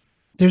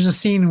 There's a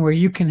scene where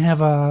you can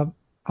have a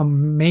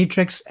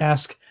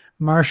Matrix-esque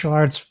martial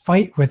arts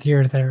fight with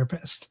your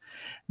therapist.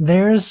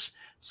 There's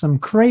some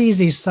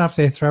crazy stuff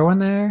they throw in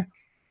there,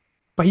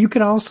 but you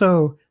could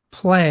also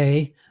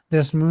play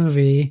this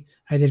movie.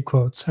 I did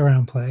quotes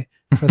around play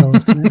for the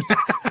listeners.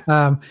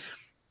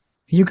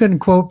 You can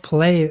quote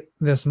play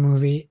this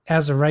movie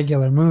as a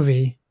regular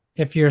movie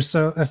if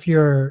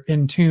you're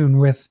in tune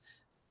with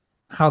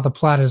how the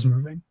plot is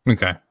moving.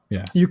 Okay.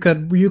 Yeah. You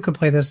could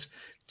play this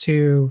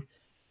to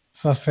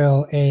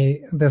fulfill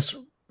this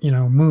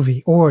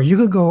movie, or you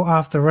could go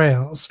off the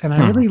rails. And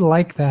I really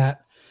like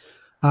that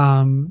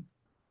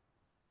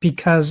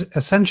because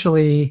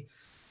essentially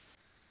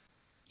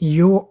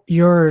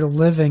you're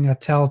living a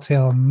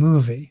TellTale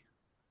movie.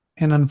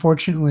 And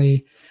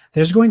unfortunately,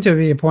 there's going to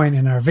be a point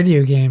in our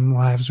video game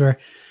lives where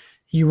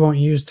you won't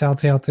use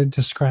TellTale to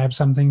describe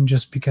something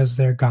just because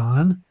they're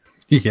gone.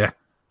 Yeah.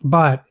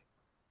 But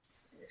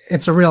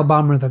it's a real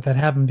bummer that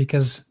happened,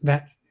 because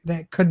that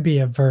could be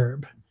a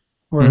verb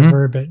or a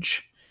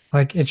verbiage.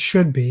 Like it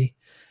should be,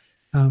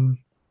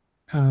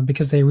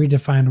 because they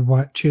redefined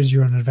what choose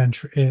your own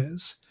adventure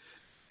is.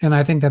 And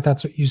I think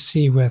that's what you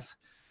see with,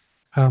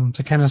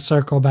 to kind of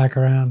circle back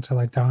around to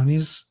like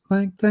Donnie's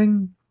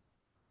thing.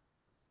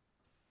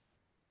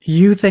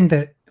 You think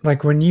that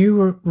like when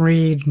you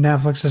read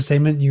Netflix's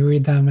statement, you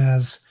read them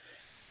as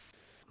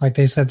like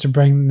they said to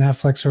bring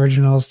Netflix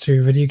originals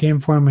to video game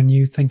form, and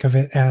you think of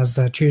it as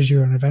the choose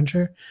your own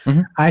adventure.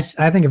 I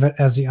think of it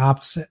as the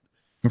opposite.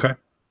 Okay.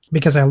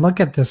 Because I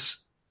look at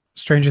this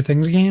Stranger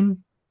Things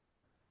game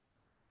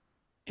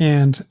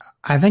And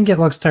I think it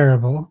looks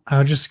terrible.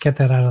 I'll just get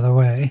that out of the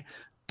way.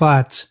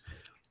 But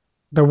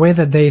the way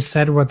that they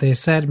said what they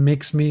said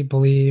makes me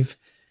believe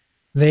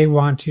they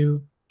want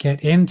to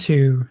get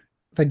into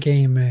the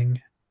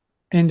gaming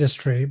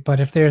industry. But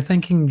if they're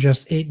thinking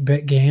just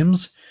 8-bit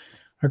games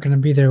are going to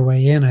be their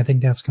way in, I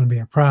think that's going to be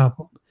a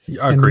problem.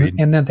 Agreed.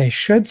 And that they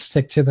should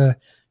stick to the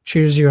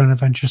choose your own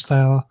adventure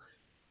style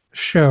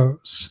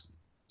shows,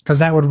 because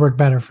that would work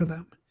better for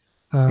them.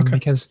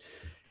 Because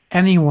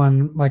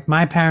anyone, like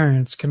my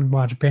parents, can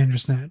watch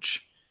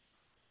Bandersnatch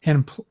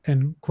and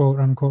quote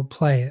unquote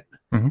play it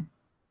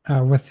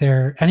with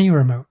their any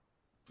remote,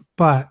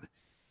 but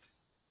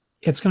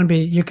it's going to be,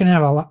 you can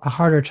have a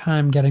harder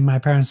time getting my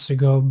parents to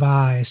go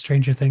buy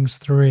Stranger Things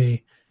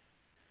 3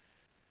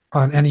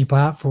 on any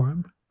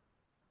platform.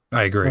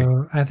 I agree.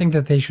 I think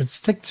that they should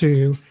stick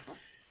to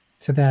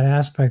that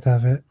aspect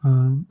of it,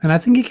 and I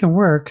think it can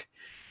work.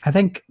 I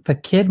think the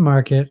kid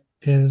market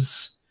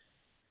is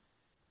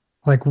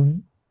like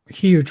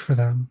huge for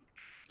them.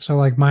 So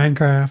like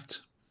Minecraft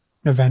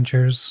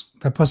Adventures,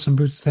 the Puss in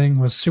Boots thing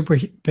was super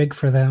big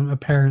for them,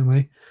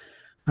 apparently,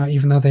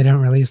 even though they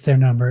don't release their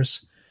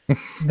numbers.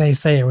 They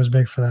say it was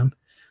big for them.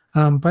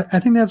 But I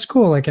think that's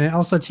cool. Like, and it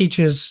also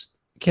teaches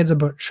kids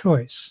about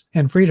choice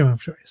and freedom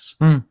of choice.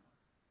 And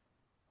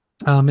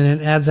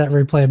it adds that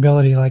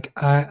replayability. Like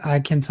I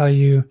can't tell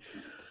you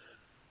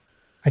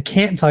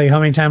how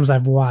many times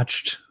I've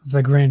watched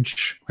The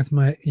Grinch with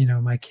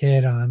my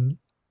kid on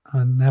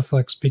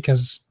Netflix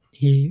because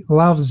he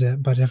loves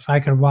it. But if I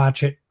could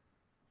watch it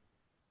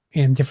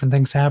and different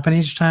things happen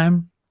each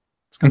time,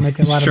 it's going to make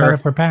it a lot better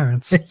for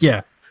parents.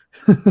 Yeah.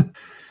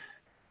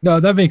 No,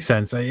 that makes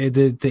sense.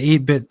 The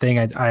 8-bit thing,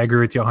 I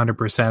agree with you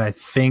 100%. I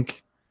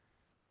think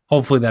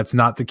hopefully that's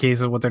not the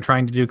case of what they're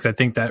trying to do, because I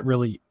think that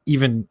really,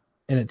 even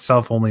in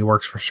itself, only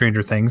works for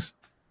Stranger Things,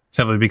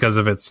 simply because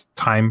of its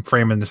time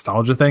frame and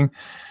nostalgia thing.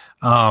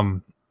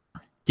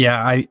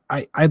 Yeah,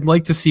 I'd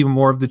like to see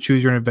more of the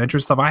choose your own adventure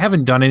stuff. I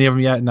haven't done any of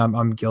them yet, and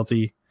I'm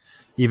guilty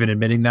even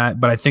admitting that,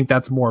 but I think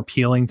that's more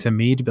appealing to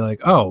me to be like,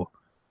 oh,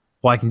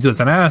 well, I can do this.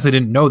 And I honestly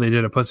didn't know they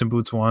did a Puss in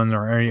Boots one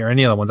or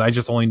any other ones. I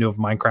just only knew of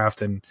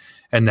Minecraft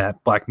and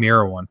that Black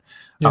Mirror one.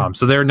 Yeah.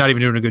 So they're not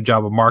even doing a good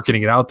job of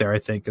marketing it out there, I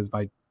think, because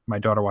my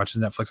daughter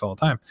watches Netflix all the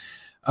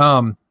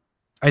time.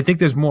 I think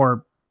there's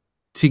more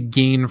to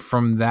gain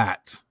from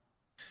that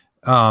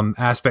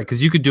aspect,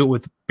 because you could do it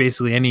with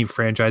basically any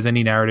franchise,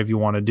 any narrative you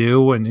want to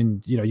do.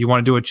 And you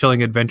want to do a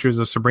Chilling Adventures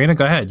of Sabrina,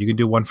 go ahead. You can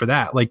do one for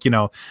that. Like,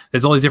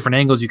 there's all these different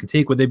angles you could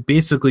take where they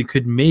basically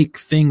could make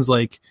things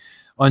like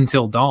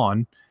Until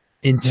Dawn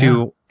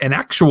into an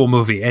actual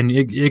movie, and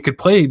it could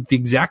play the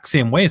exact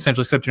same way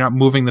essentially, except you're not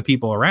moving the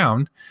people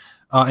around,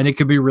 and it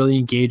could be really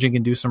engaging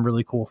and do some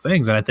really cool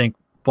things. And I think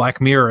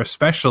Black Mirror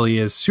especially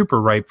is super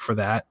ripe for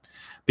that,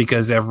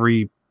 because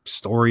every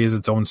story is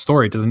its own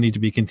story. It doesn't need to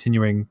be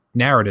continuing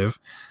narrative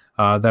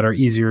that are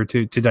easier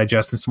to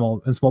digest in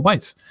small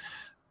bites.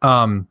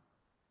 But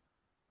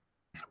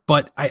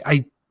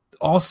I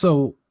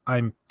also,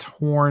 I'm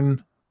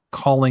torn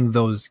calling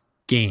those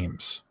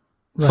games.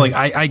 It's like,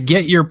 I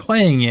get you're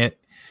playing it,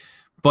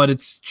 but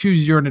it's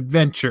choose your own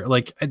adventure.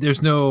 Like,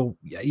 there's no,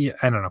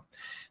 I don't know.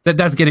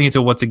 That's getting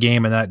into what's a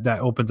game, and that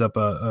opens up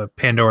a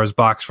Pandora's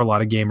box for a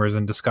lot of gamers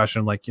and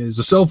discussion. Like, is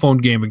a cell phone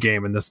game a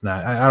game, and this and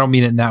that? I don't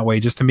mean it in that way.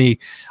 Just to me,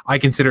 I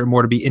consider it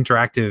more to be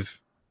interactive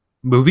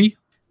movie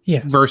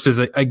versus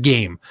a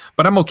game.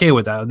 But I'm okay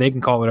with that. They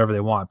can call it whatever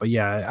they want. But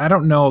yeah, I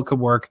don't know. It could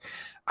work.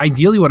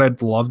 Ideally, what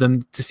I'd love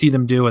them to see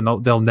them do, and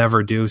they'll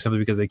never do simply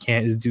because they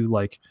can't, is do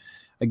like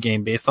a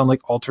game based on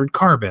like Altered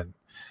Carbon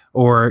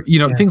or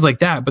things like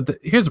that. But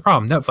here's the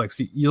problem: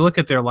 Netflix. You look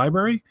at their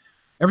library,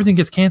 everything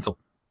gets canceled.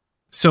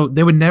 So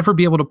they would never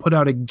be able to put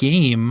out a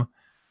game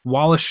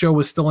while a show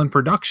is still in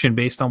production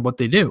based on what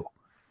they do.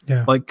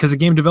 Yeah. Like, because a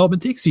game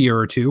development takes a year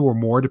or two or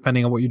more,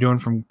 depending on what you're doing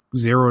from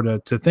zero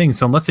to things.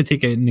 So unless they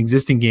take an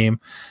existing game,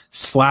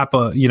 slap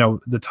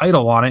the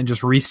title on it and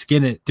just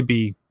reskin it to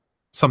be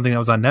something that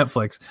was on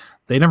Netflix,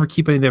 they never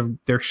keep any of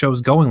their shows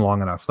going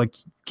long enough. Like,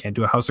 can't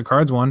do a House of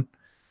Cards one.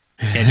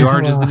 Can't do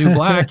Orange is the New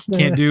Black.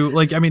 Can't do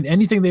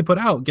anything they put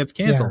out gets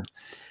canceled.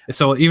 Yeah.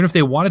 So even if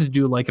they wanted to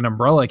do like an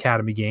Umbrella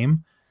Academy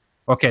game,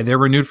 okay, they're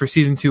renewed for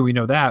season 2. We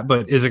know that,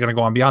 but is it going to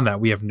go on beyond that?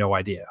 We have no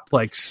idea.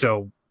 Like,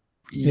 so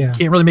you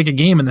can't really make a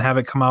game and then have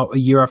it come out a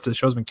year after the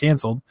show's been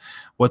canceled.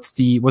 What's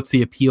the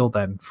appeal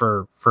then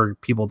for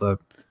people to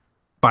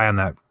buy on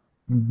that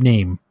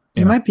name?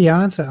 You might be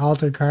on to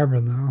Altered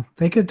Carbon though.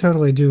 They could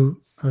totally do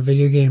a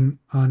video game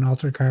on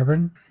Altered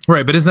Carbon.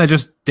 Right, but isn't that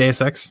just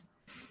Deus Ex?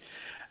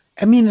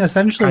 I mean,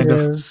 essentially it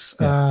is.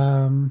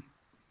 Yeah.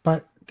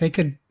 But they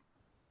could.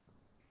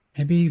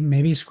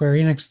 Maybe Square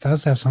Enix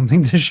does have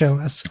something to show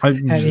us at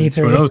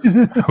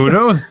E3. Who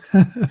knows?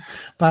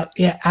 But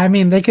yeah, I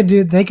mean, they could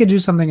do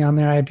something on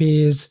their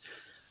IPs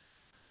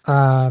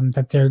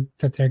that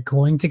they're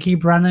going to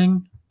keep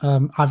running.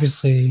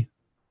 Obviously,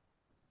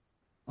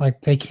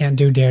 like they can't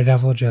do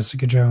Daredevil,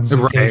 Jessica Jones.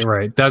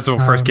 Right. That's what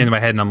first came to my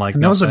head, and I'm like,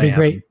 those would be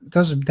great.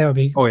 That would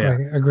be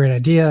a great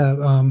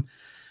idea.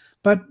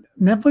 But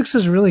Netflix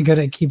is really good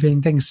at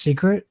keeping things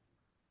secret.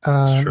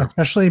 true.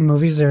 especially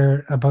movies that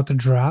are about to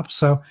drop.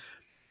 So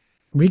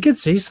we could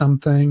see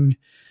something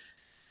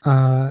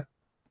that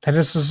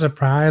is a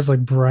surprise,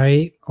 like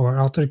Bright or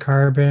Altered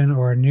Carbon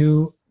or a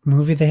new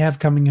movie they have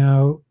coming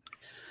out.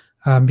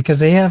 Because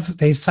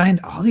they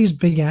signed all these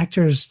big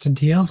actors to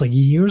deals like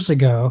years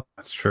ago.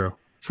 That's true.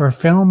 For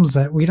films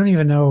that we don't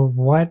even know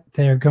what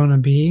they're going to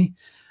be.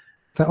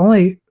 The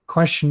only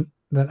question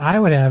that I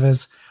would have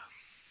is,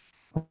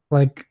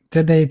 like,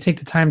 did they take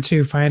the time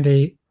to find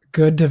a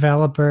good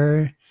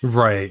developer?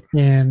 Right.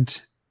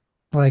 And,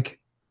 like,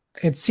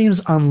 it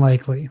seems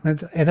unlikely.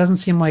 It doesn't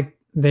seem like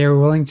they're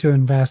willing to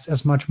invest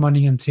as much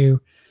money into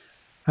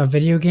a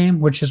video game,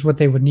 which is what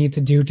they would need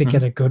to do to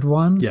get a good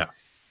one. Yeah.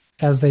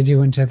 As they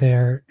do into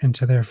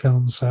their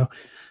films. So,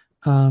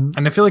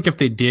 and I feel like if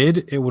they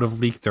did, it would have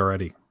leaked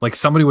already. Like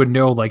somebody would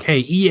know, like, hey,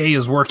 EA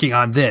is working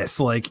on this.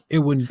 Like it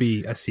wouldn't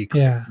be a secret.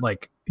 Yeah.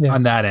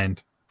 On that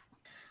end.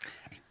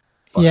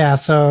 But. Yeah.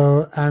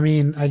 So, I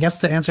mean, I guess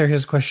to answer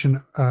his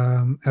question,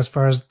 as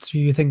far as do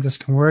you think this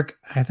can work?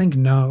 I think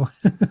no.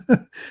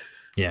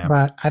 Yeah.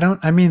 But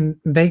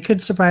they could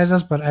surprise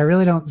us, but I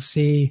really don't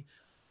see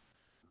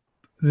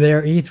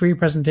their E3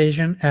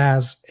 presentation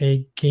as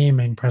a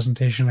gaming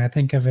presentation. I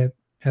think of it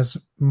as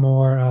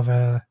more of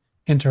a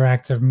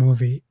interactive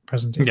movie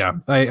presentation. Yeah,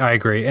 I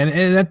agree.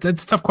 And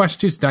that's a tough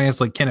question too. So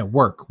Diana's like, can it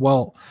work?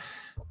 Well,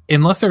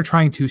 unless they're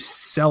trying to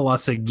sell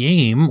us a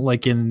game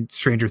like in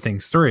Stranger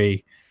Things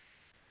 3,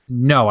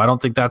 no, I don't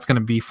think that's going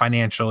to be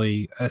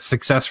financially a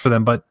success for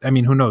them. But I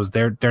mean, who knows?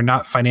 They're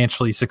not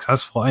financially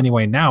successful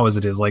anyway now as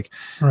it is. Like,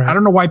 right. I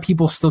don't know why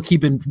people still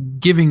keep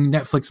giving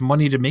Netflix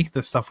money to make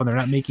this stuff when they're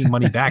not making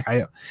money back.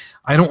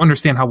 I don't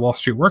understand how Wall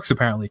Street works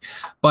apparently.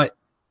 But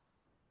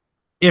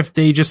if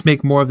they just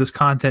make more of this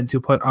content to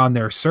put on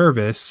their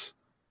service,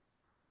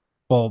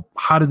 well,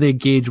 how do they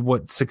gauge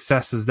what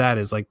success is that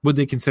is? Like, would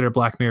they consider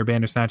Black Mirror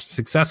Bandersnatch a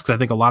success? Because I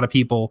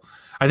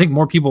think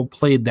more people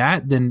played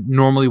that than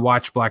normally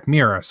watch Black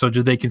Mirror. So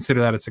do they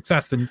consider that a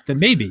success? Then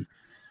maybe.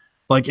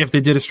 Like if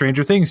they did a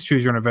Stranger Things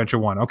Choose Your Own Adventure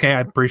one, okay,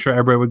 I'm pretty sure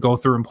everybody would go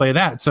through and play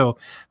that. So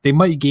they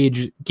might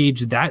gauge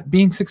that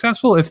being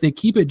successful. If they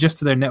keep it just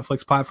to their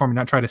Netflix platform and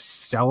not try to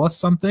sell us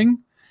something,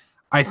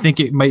 I think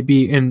it might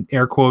be, in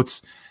air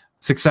quotes,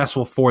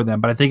 successful for them.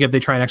 But I think if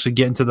they try and actually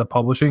get into the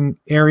publishing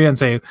area and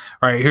say, all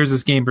right, here's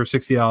this game for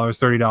 $60,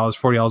 $30,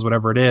 $40,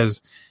 whatever it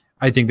is,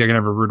 I think they're going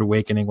to have a rude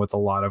awakening with a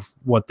lot of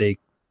what they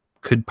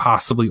could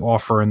possibly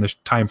offer in the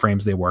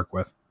timeframes they work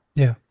with.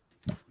 Yeah.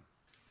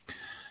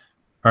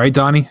 All right,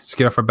 Donnie, let's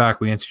get off our back.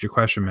 We answered your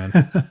question, man.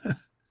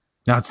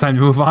 Now it's time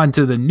to move on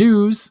to the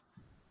news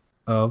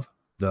of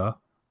the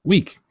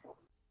week.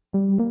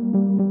 I'm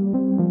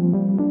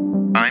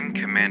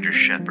Commander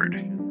Shepard,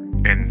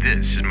 and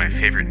this is my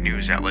favorite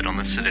news outlet on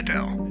the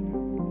Citadel.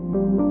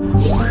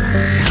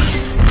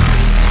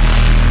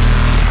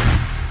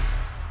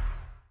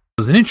 It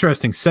was an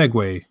interesting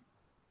segue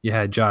you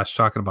had, Josh,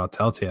 talking about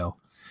TellTale.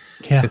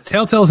 Yeah.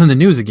 TellTale's in the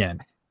news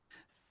again.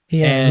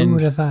 Yeah, who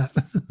would have thought?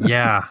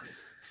 Yeah.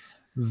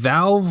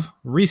 Valve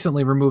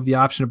recently removed the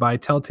option to buy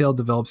TellTale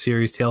developed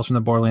series Tales from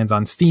the Borderlands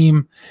on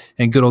Steam,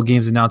 and Good Old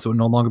Games announced it would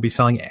no longer be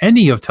selling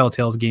any of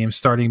TellTale's games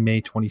starting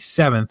May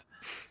 27th,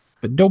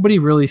 but nobody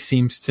really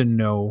seems to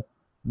know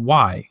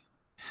why.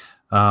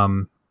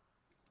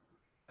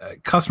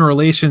 Customer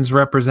relations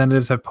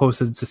representatives have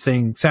posted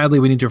saying, sadly,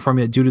 we need to inform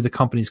you that due to the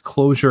company's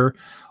closure,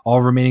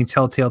 all remaining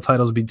TellTale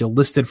titles will be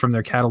delisted from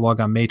their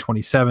catalog on May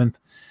 27th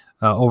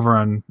over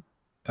on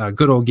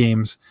Good Old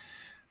Games.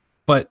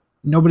 But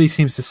nobody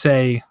seems to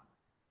say,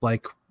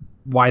 like,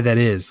 why that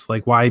is.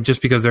 Like, why,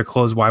 just because they're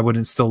closed, why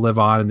wouldn't it still live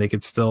on and they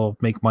could still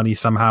make money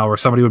somehow, or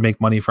somebody would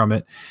make money from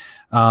it?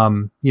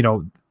 All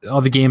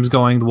the games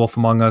going, The Wolf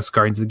Among Us,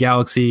 Guardians of the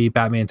Galaxy,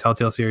 Batman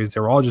Telltale series,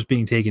 they were all just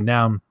being taken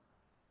down.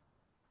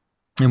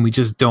 And we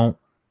just don't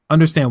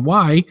understand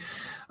why.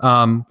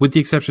 With the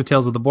exception of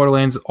Tales of the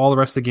Borderlands, all the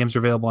rest of the games are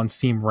available on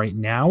Steam right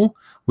now.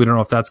 We don't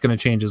know if that's going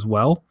to change as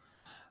well.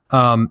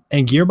 And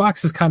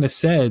Gearbox has kind of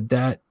said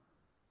that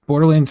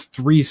Borderlands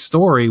 3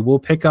 story will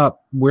pick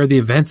up where the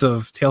events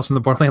of Tales from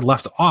the Borderlands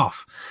left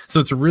off. So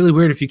it's really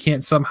weird if you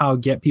can't somehow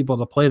get people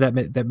to play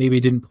that maybe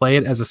didn't play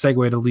it as a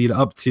segue to lead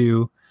up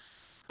to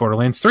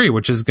Borderlands 3,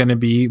 which is going to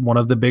be one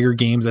of the bigger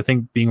games, I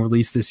think, being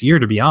released this year,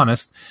 to be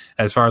honest,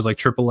 as far as like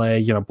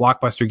AAA,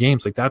 blockbuster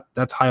games like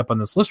that's high up on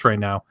this list right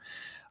now.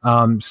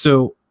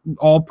 So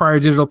all prior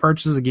digital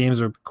purchases of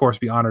games are, of course,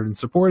 be honored and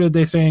supported,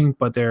 they're saying,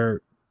 but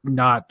they're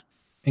not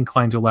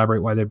inclined to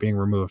elaborate why they're being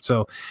removed.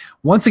 So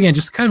once again,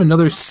 just kind of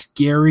another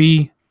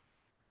scary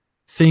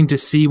thing to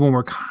see when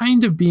we're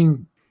kind of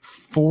being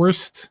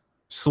forced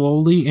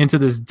slowly into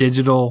this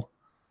digital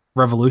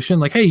revolution.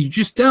 Like, hey, you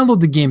just download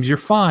the games, you're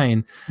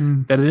fine.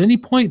 That at any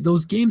point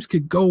those games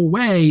could go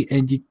away,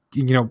 and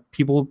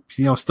people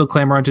still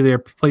clamor onto their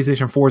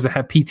PlayStation 4s that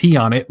have PT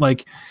on it,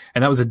 like,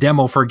 and that was a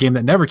demo for a game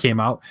that never came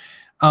out.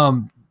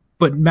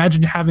 But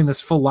imagine having this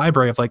full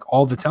library of like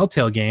all the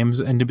Telltale games,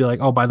 and to be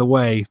like, oh, by the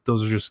way,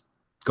 those are just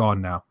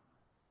gone now.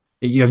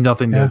 You have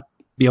nothing to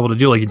be able to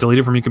do. Like, you delete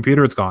it from your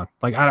computer, it's gone.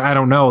 Like, I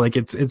don't know. Like,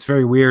 it's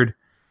very weird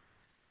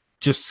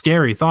just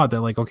scary thought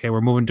that like, okay,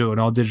 we're moving to an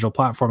all digital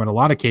platform in a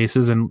lot of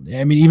cases. And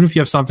I mean, even if you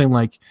have something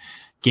like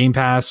Game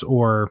Pass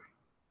or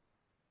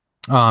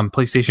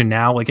PlayStation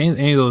Now, like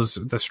any of those,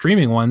 the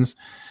streaming ones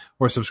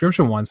or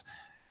subscription ones,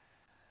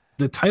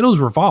 the titles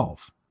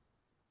revolve.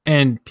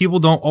 And people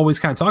don't always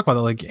kind of talk about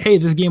it. Like, hey,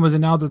 this game was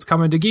announced, it's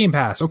coming to Game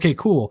Pass. Okay,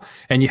 cool.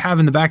 And you have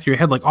in the back of your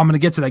head, like, oh, I'm going to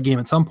get to that game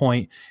at some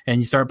point. And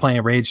you start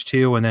playing Rage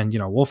 2, and then,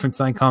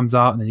 Wolfenstein comes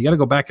out, and then you got to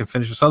go back and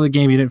finish this other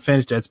game you didn't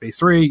finish, Dead Space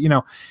 3,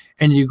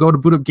 and you go to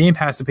boot up Game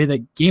Pass to pay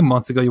that game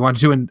months ago you wanted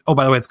to do, and oh,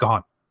 by the way, it's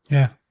gone.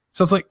 Yeah.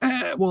 So it's like,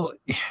 well,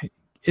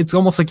 it's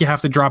almost like you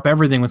have to drop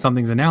everything when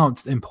something's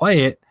announced and play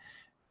it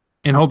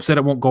in hopes that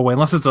it won't go away,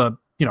 unless it's a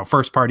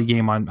first party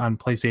game on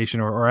PlayStation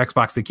or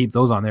Xbox. They keep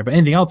those on there, but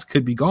anything else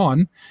could be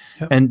gone.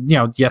 Yep. And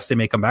yes, they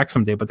may come back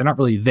someday, but they're not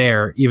really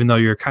there, even though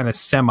you're kind of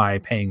semi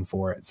paying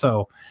for it.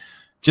 So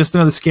just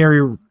another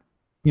scary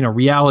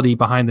reality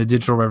behind the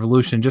digital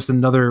revolution. Just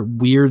another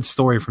weird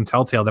story from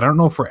TellTale that I don't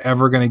know if we're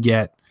ever going to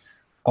get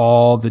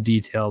all the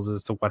details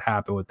as to what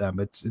happened with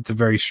them. It's a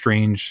very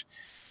strange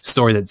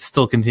story that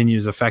still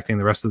continues affecting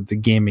the rest of the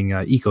gaming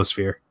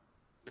ecosphere.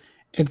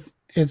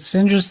 It's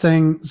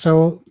interesting.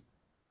 So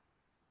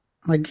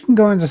like you can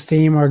go into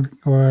Steam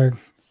or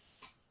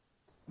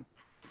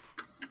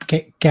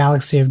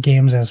Galaxy of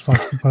Games, as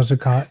folks supposed to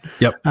call it.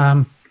 Yep.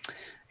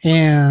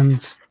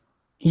 And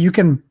you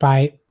can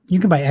buy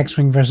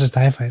X-Wing versus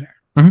TIE Fighter,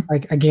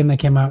 like a game that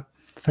came out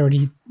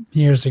 30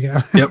 years ago.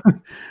 Yep.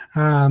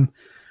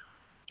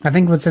 I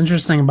think what's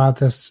interesting about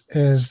this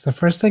is the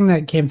first thing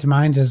that came to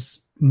mind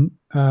is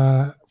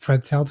for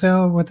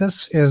TellTale with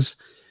this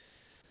is,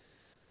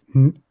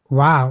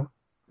 wow,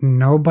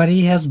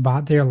 nobody has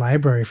bought their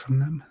library from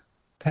them.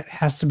 That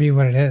has to be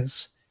what it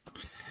is.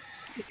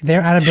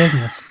 They're out of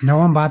business. No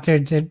one bought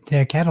their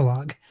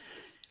catalog,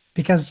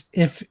 because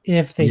if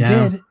they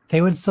did,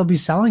 they would still be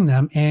selling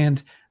them,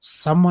 and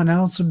someone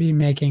else would be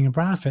making a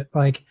profit.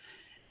 Like,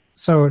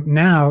 so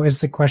now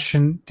is the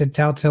question: did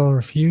TellTale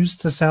refuse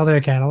to sell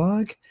their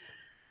catalog,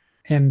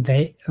 and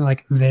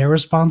they're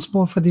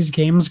responsible for these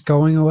games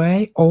going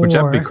away, or which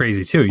that'd be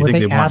crazy too? You think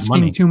they want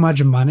asking money? Too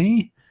much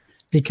money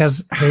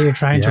because they are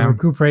trying to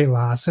recuperate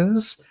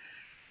losses?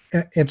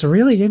 It's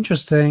really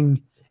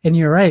interesting, and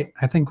you're right.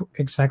 I think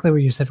exactly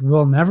what you said.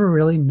 We'll never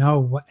really know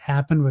what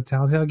happened with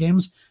TellTale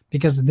games,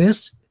 because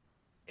this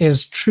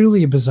is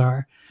truly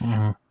bizarre.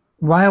 Mm-hmm.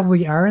 While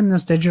we are in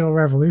this digital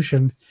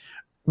revolution,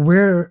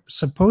 we're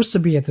supposed to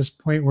be at this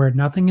point where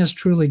nothing is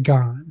truly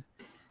gone.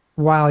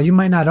 While you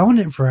might not own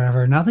it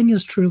forever, nothing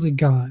is truly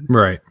gone.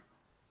 Right.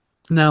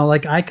 Now,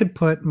 like, I could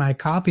put my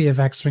copy of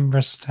X-Wing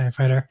versus TIE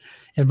Fighter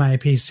in my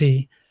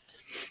PC,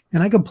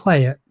 and I could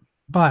play it.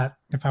 But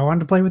if I wanted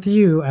to play with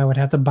you, I would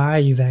have to buy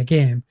you that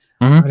game.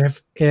 Mm-hmm.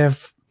 But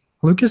if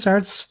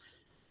LucasArts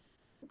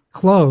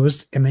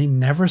closed and they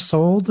never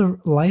sold the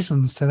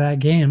license to that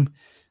game,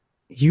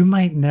 you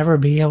might never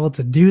be able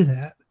to do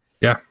that.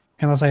 Yeah.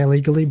 Unless I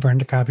illegally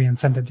burned a copy and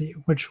sent it to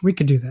you, which we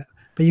could do that.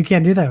 But you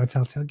can't do that with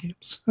TellTale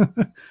games.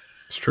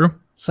 It's true.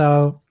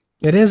 So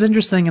it is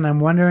interesting, and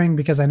I'm wondering,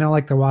 because I know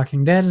like The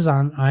Walking Dead is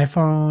on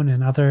iPhone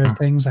and other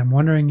things. I'm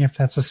wondering if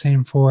that's the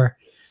same for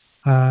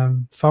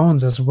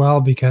phones as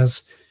well,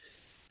 because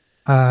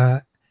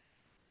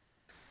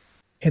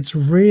it's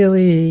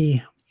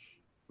really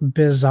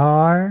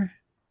bizarre.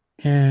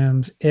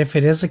 And if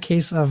it is a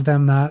case of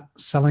them not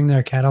selling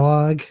their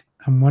catalog,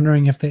 I'm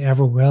wondering if they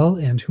ever will,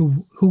 and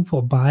who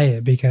will buy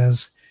it,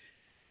 because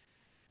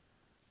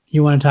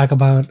you want to talk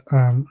about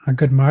a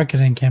good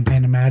marketing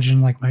campaign.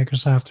 Imagine like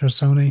Microsoft or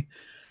Sony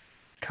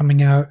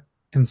coming out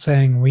and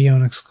saying, we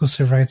own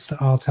exclusive rights to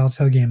all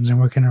TellTale games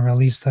and we're going to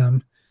release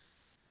them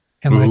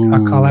in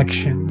like a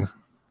collection,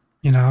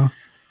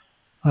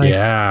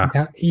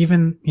 Like,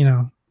 even,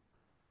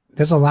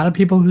 there's a lot of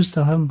people who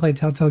still haven't played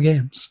TellTale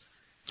games.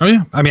 Oh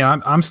yeah, I mean,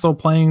 I'm still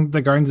playing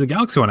the Guardians of the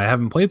Galaxy one. I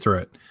haven't played through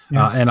it,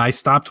 and I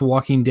stopped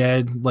Walking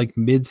Dead like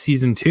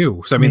mid-season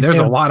 2. So I mean, there's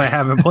a lot I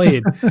haven't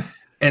played,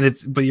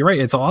 but you're right,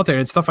 it's all out there.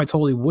 It's stuff I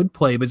totally would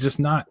play, but it's just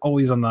not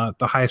always on the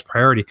highest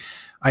priority.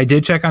 I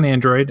did check on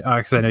Android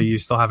because I know you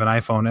still have an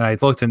iPhone, and I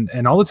looked,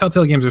 and all the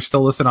TellTale games are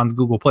still listed on the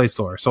Google Play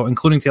Store, so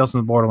including Tales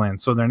from the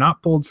Borderlands. So they're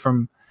not pulled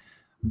from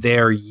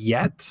there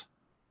yet,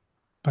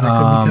 but it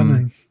could be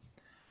coming.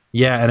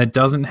 Yeah, and it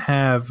doesn't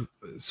have.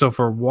 So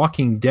for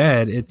Walking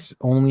Dead, it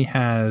only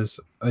has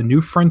A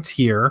New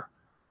Frontier,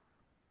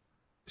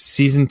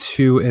 Season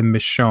 2, and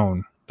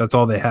Michonne. That's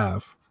all they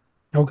have.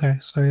 Okay,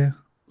 so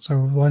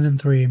 1 and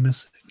 3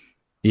 missing.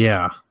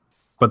 Yeah,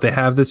 but they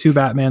have the 2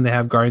 Batman, they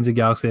have Guardians of the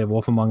Galaxy, they have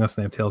Wolf Among Us,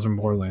 and they have Tales from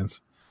Borderlands.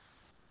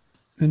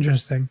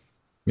 Interesting.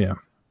 Yeah,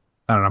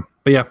 I don't know.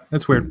 But yeah,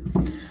 it's weird.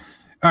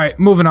 All right,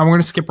 moving on. We're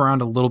going to skip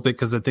around a little bit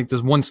because I think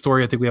there's one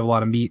story I think we have a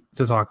lot of meat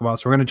to talk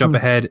about. So we're going to jump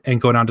ahead and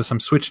go down to some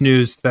Switch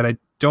news that I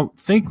don't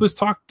think was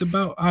talked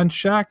about on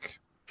Shaq.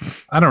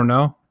 I don't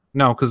know.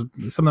 No, because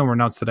some of them were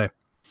announced today.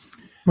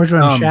 Which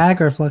one, Shaq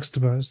or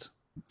Fluxtaposed?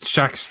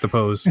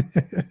 Shaqstaposed.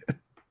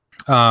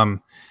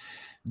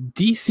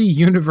 DC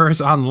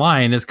Universe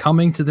Online is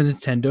coming to the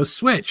Nintendo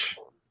Switch.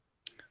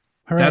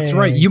 That's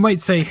right. You might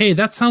say, hey,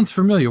 that sounds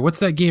familiar. What's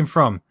that game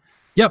from?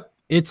 Yep,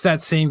 it's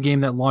that same game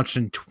that launched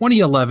in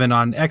 2011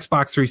 on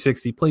Xbox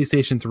 360,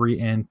 PlayStation 3,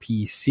 and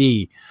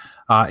PC.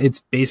 It's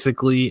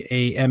basically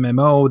a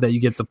MMO that you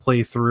get to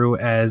play through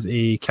as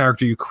a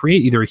character you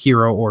create, either a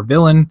hero or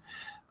villain,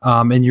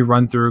 and you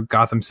run through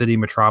Gotham City,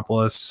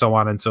 Metropolis, so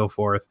on and so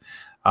forth.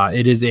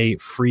 It is a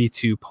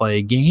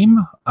free-to-play game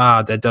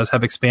that does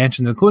have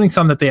expansions, including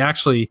some that they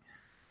actually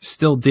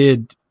still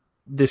did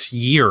this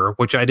year,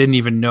 which I didn't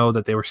even know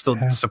that they were still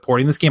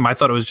supporting this game. I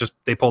thought it was just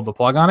they pulled the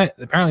plug on it.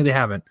 Apparently they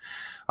haven't.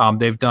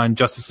 They've done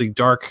Justice League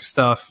Dark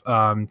stuff.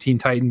 Teen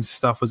Titans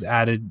stuff was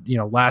added,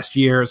 last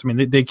year. So, I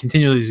mean, they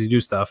continually do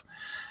stuff.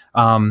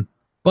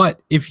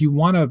 But if you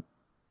want to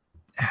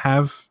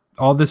have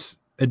all this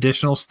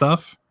additional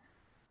stuff,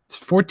 it's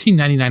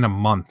 $14.99 a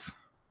month.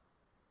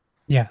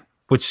 Yeah,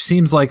 which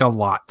seems like a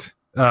lot.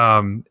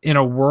 In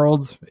a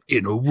world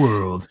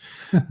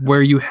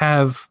where you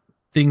have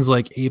things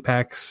like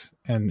Apex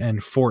and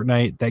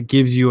Fortnite that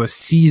gives you a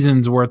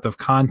season's worth of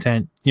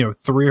content,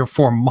 3 or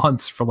 4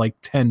 months for like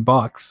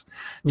 $10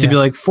 to be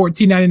like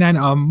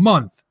 $14.99 a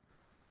month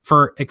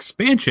for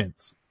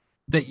expansions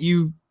that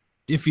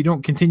if you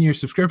don't continue your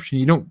subscription,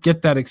 you don't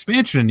get that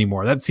expansion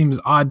anymore. That seems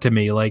odd to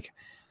me. Like,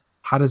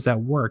 how does that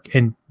work?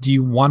 And do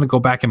you want to go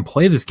back and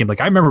play this game?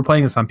 Like, I remember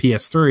playing this on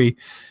PS3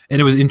 and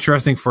it was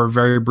interesting for a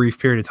very brief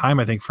period of time,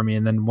 I think, for me.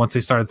 And then once they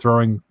started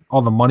throwing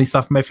all the money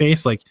stuff in my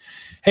face, like,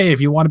 hey,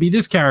 if you want to be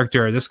this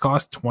character, this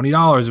costs $20.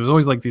 It was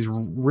always like these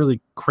really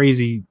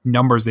crazy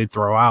numbers they'd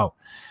throw out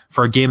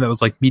for a game that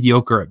was like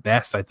mediocre at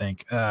best, I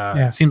think.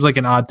 It seems like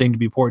an odd thing to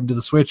be ported to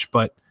the Switch,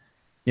 but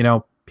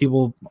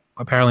people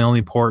apparently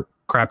only port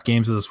crap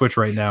games to the Switch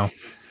right now.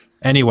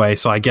 Anyway,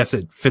 so I guess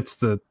it fits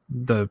the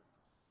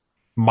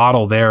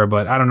model there,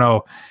 but I don't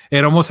know.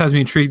 It almost has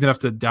me intrigued enough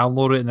to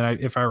download it, and then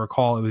if I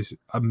recall, it was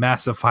a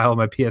massive file on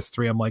my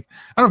PS3. I'm like,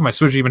 I don't know if my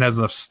Switch even has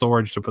enough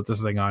storage to put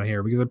this thing on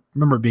here, because I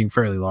remember it being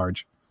fairly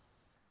large.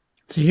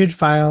 It's a huge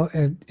file.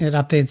 It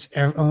updates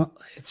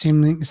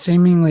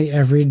seemingly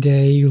every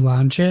day you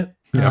launch it.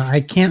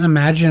 I can't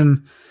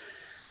imagine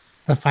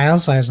the file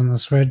size on the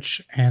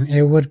Switch, and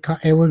it would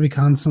be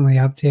constantly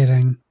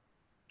updating.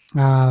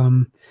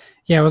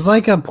 It was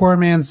like a poor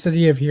man's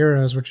City of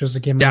Heroes, which was a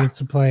game I used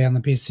to play on the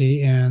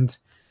PC, and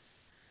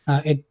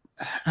I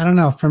don't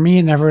know, for me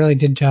it never really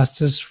did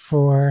justice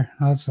for,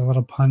 that's a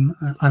little pun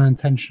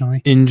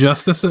unintentionally.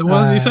 Injustice it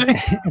was, you say?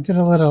 It did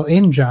a little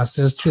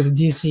injustice to the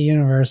DC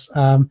universe.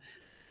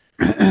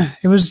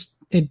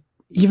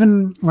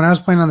 Even when I was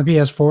playing on the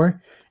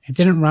PS4, it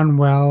didn't run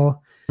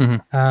well.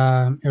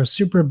 It was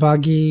super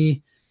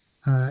buggy.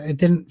 It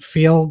didn't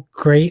feel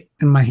great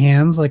in my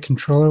hands, like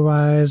controller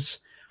wise.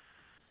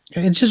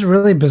 It's just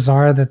really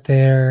bizarre that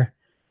they're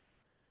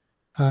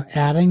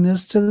adding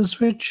this to the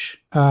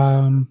Switch.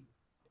 And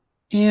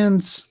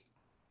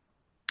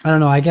I don't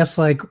know, I guess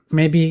like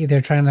maybe they're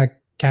trying to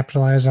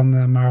capitalize on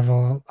the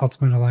Marvel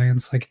Ultimate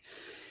Alliance. Like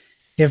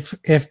if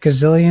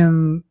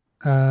Gazillion,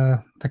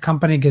 the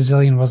company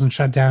Gazillion wasn't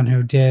shut down,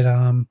 who did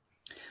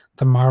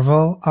the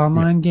Marvel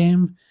online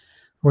game,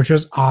 which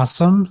was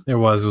awesome. It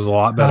was a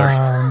lot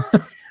better.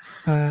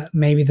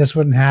 Maybe this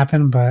wouldn't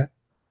happen, but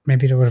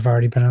maybe it would have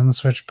already been on the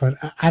Switch. But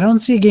I don't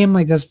see a game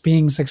like this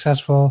being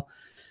successful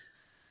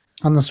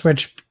on the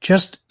Switch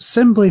just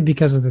simply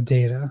because of the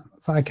data,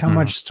 like how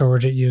much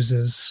storage it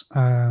uses.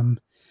 And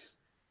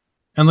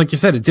like you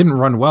said, it didn't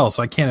run well,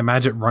 so I can't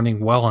imagine it running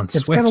well on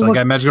Switch. Like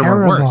I imagine it would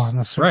run worse. On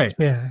the Switch. Right.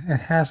 Yeah, it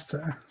has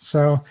to.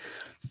 So,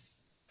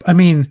 I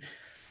mean,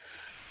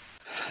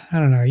 I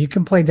don't know. You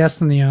can play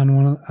Destiny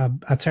on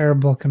a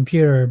terrible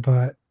computer,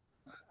 but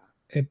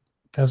it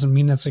doesn't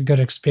mean it's a good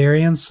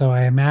experience. So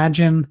I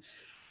imagine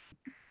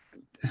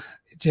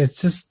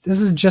this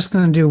is just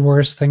going to do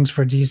worse things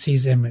for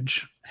DC's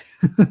image.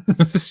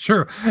 This is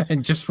true.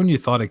 And just when you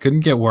thought it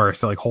couldn't get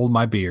worse, like, hold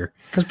my beer.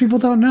 Because people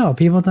don't know.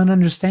 People don't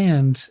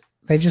understand.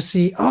 They just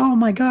see, oh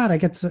my God, I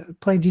get to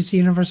play DC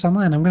Universe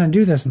Online. I'm going to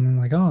do this. And then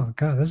like, oh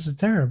God, this is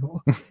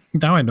terrible.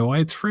 Now I know why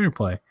it's free to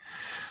play.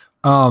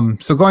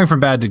 So going from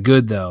bad to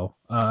good, though,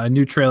 a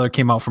new trailer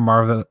came out from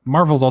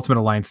Marvel's Ultimate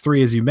Alliance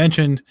 3, as you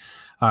mentioned.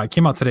 It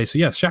came out today. So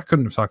yes, Shaq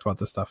couldn't have talked about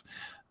this stuff.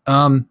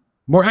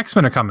 More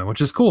X-Men are coming,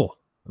 which is cool.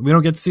 We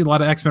don't get to see a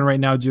lot of X-Men right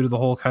now due to the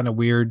whole kind of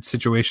weird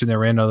situation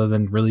they're in, other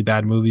than really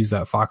bad movies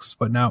that Fox is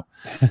putting out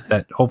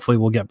that hopefully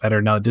will get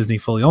better now that Disney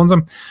fully owns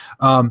them.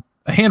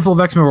 A handful of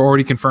X-Men were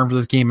already confirmed for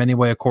this game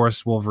anyway. Of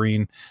course,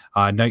 Wolverine,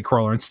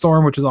 Nightcrawler, and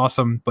Storm, which is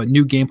awesome. But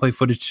new gameplay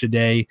footage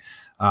today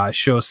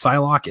shows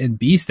Psylocke and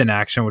Beast in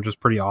action, which was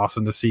pretty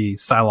awesome to see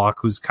Psylocke,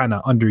 who's kind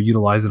of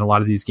underutilized in a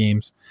lot of these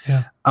games.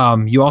 Yeah.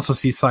 You also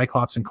see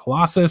Cyclops and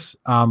Colossus,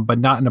 but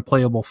not in a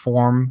playable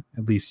form,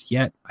 at least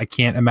yet. I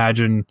can't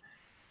imagine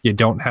you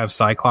don't have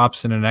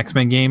Cyclops in an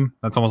X-Men game.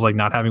 That's almost like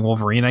not having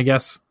Wolverine, I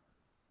guess.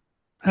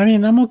 I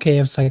mean, I'm okay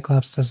if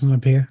Cyclops doesn't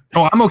appear.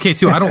 Oh, I'm okay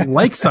too. I don't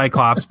like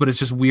Cyclops, but it's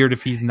just weird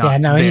if he's not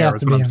there,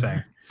 is what I'm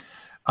saying.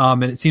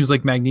 And it seems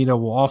like Magneto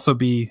will also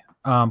be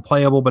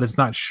playable, but it's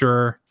not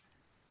sure.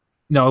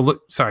 No,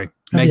 sorry.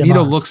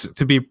 Magneto looks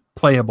to be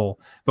playable,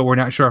 but we're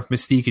not sure if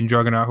Mystique and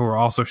Juggernaut, who are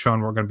also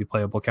shown, were going to be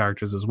playable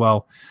characters as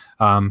well.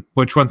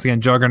 Which, once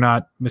again,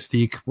 Juggernaut,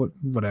 Mystique,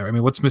 whatever. I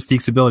mean, what's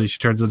Mystique's ability? She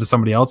turns into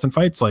somebody else and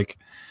fights? Like,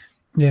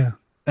 yeah.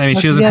 I mean,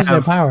 she doesn't has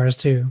have their powers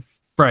too.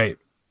 Right.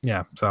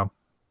 Yeah. So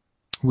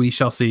we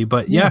shall see.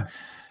 But yeah,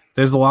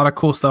 there's a lot of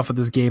cool stuff with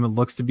this game. It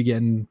looks to be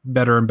getting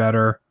better and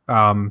better.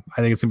 I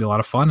think it's going to be a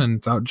lot of fun, and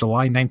it's out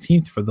July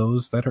 19th for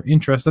those that are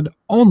interested,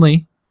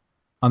 only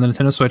on the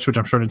Nintendo Switch, which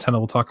I'm sure Nintendo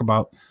will talk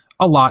about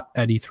a lot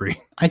at E3.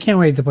 I can't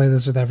wait to play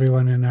this with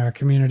everyone in our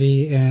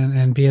community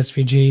and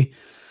PSVG.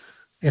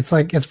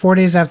 It's 4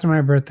 days after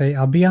my birthday.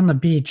 I'll be on the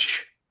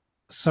beach,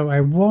 so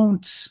I'll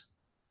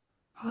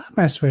have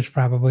my Switch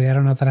probably. I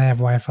don't know that I have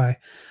Wi-Fi.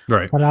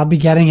 Right. But I'll be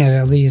getting it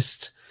at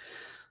least.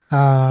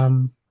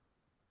 And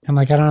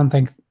I don't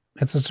think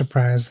it's a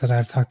surprise that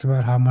I've talked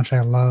about how much I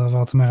love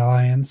Ultimate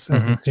Alliance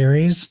as a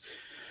series.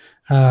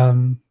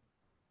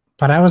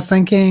 But I was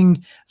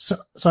thinking, so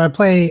I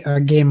play a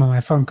game on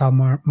my phone called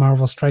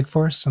Marvel Strike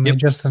Force, and they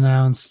just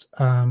announced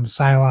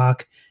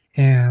Psylocke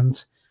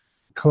and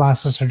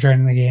Colossus are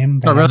joining the game.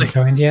 They haven't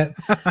joined yet.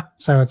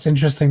 So it's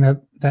interesting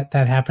that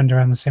happened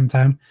around the same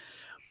time.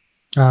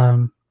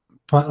 But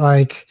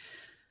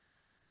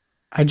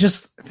I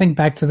just think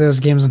back to those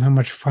games and how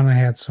much fun I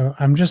had. So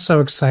I'm just so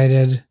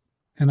excited.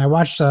 And I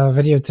watched a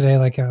video today,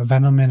 like a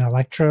Venom and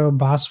Electro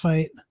boss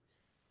fight.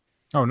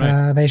 Oh,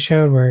 nice. They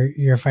showed where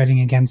you're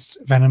fighting against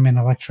Venom and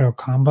Electro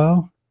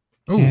combo.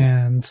 Ooh.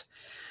 And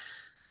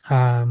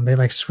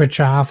they switch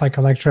off,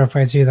 Electro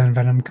fights you, then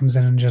Venom comes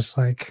in and just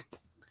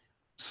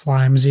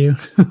slimes you.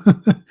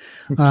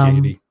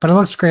 But it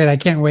looks great. I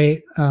can't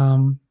wait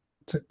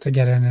to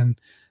get in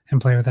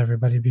and play with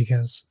everybody,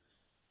 because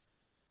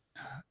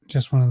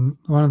just one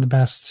of the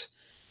best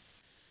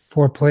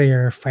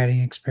 4-player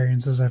fighting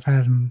experiences I've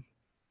had in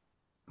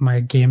my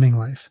gaming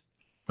life.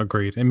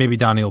 Agreed. And maybe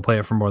Donnie will play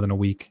it for more than a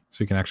week,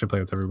 so you can actually play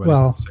with everybody.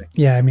 Well,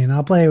 yeah, I mean,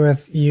 I'll play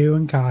with you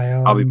and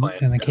Kyle. I'll be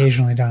playing. And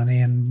occasionally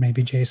Donnie and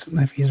maybe Jason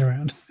if he's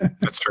around.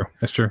 That's true.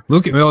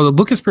 Lucas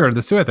spearheaded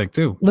this too, I think,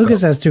 too.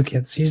 Lucas has 2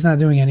 kids. He's not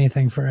doing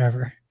anything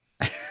forever.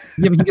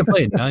 Yeah, but he can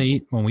play at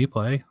night when we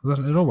play.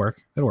 It'll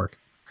work.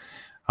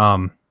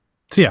 So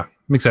yeah,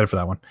 I'm excited for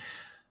that one.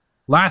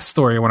 Last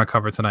story I want to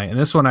cover tonight, and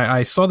this one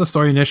I saw the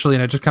story initially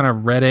and I just kind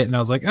of read it and I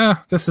was like,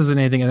 this isn't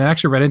anything, and then I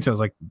actually read into it. I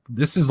was like,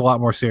 this is a lot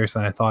more serious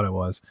than I thought it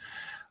was.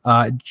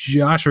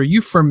 Josh, are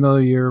you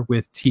familiar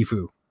with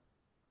Tfue?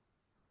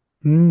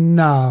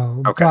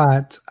 No,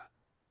 but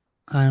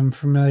I'm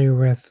familiar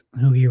with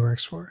who he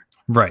works for.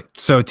 Right.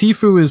 So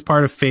Tfue is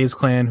part of Faze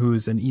Clan,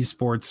 who's an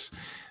eSports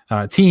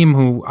team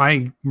who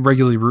I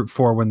regularly root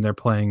for when they're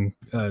playing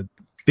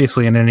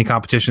basically in any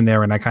competition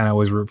there, and I kind of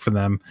always root for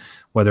them,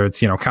 whether it's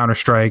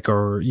Counter-Strike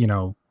or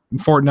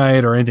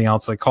Fortnite or anything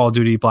else like Call of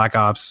Duty, Black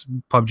Ops,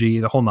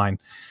 PUBG, the whole nine.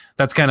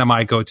 That's kind of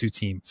my go-to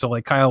team.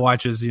 So Kyle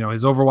watches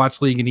his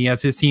Overwatch League and he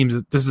has his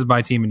teams. This is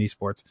my team in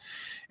esports,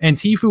 and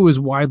Tfue is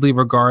widely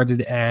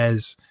regarded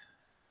as,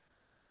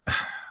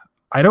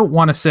 I don't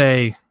want to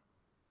say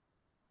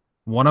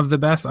one of the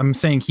best. I'm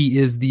saying he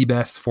is the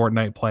best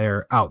Fortnite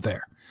player out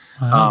there.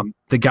 Wow.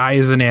 The guy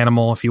is an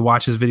animal. If you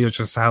watch his videos,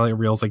 just highlight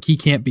reels, he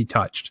can't be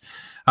touched.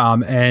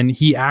 And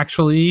he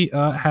actually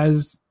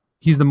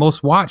he's the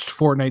most watched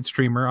Fortnite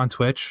streamer on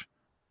Twitch.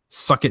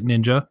 Suck it,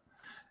 Ninja.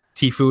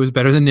 Tfue is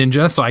better than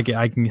Ninja, so I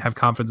can have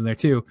confidence in there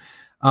too.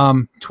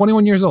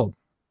 21 years old,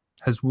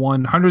 has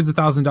won hundreds of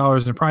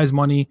 $1,000s in prize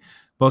money,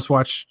 most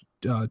watched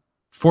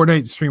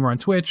Fortnite streamer on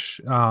Twitch,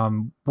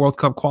 World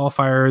Cup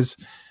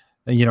qualifiers.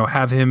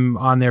 Have him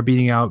on there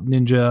beating out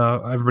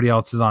Ninja. Everybody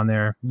else is on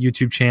there.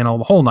 YouTube channel,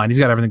 the whole nine. He's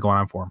got everything going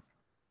on for him.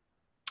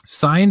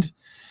 Signed,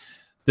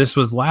 this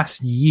was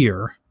last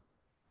year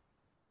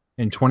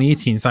in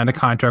 2018, signed a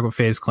contract with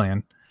Faze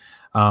Clan.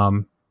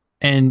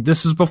 And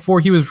this is before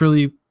he was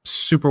really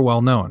super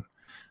well known.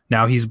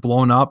 Now he's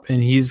blown up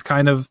and he's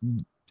kind of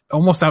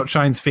almost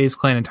outshines Faze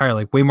Clan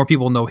entirely. Way more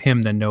people know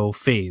him than know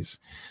Faze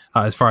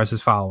as far as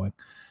his following.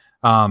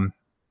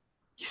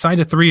 He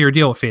signed a 3-year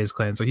deal with Faze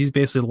Clan, so he's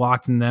basically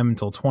locked in them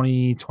until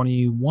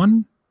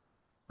 2021,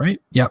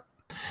 right? Yep.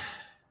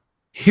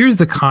 Here's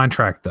the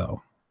contract,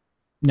 though.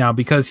 Now,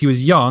 because he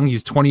was young,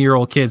 he's a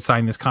 20-year-old kid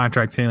signing this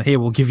contract saying, hey,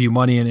 we'll give you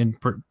money and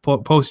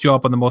post you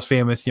up on the most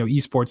famous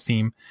esports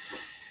team.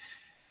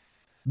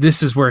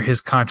 This is where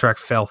his contract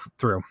fell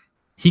through.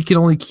 He can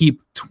only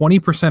keep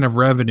 20% of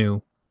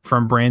revenue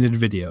from branded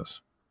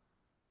videos.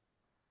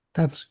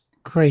 That's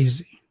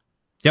crazy.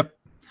 Yep.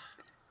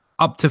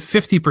 Up to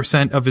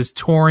 50% of his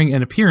touring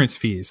and appearance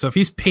fees. So if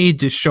he's paid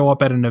to show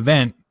up at an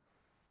event,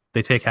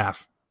 they take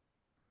half.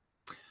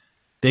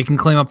 They can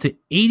claim up to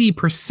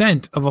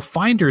 80% of a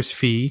finder's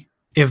fee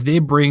if they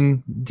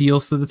bring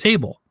deals to the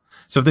table.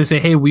 So if they say,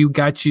 hey, we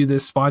got you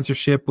this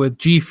sponsorship with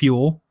G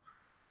Fuel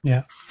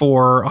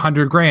for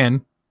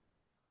 $100,000,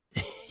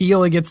 he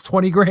only gets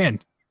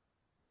 $20,000.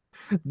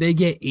 They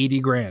get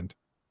 $80,000.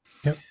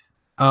 Yep.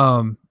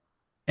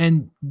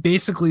 And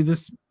basically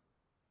this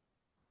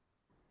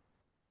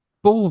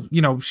bull,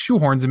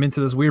 shoehorns him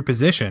into this weird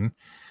position.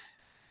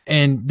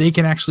 and they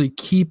can actually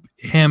keep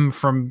him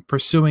from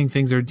pursuing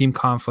things that are deemed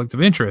conflict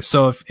of interest.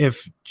 So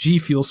if G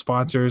Fuel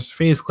sponsors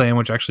Faze Clan,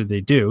 which actually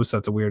they do, so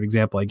that's a weird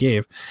example I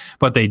gave,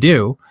 but they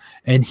do,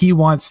 and he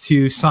wants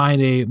to sign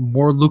a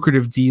more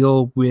lucrative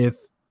deal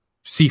with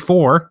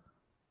C4,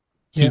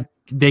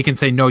 they can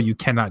say, no, you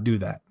cannot do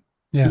that.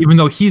 Yeah. Even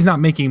though he's not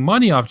making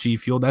money off G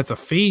Fuel, that's a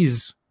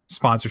Faze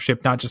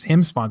sponsorship, not just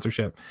him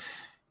sponsorship.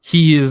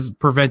 He is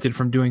prevented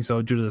from doing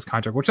so due to this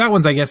contract, which that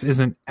one's, I guess,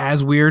 isn't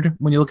as weird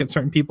when you look at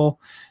certain people.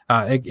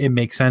 It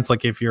makes sense.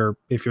 Like if your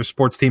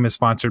sports team is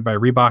sponsored by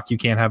Reebok, you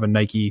can't have a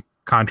Nike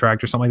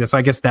contract or something like that. So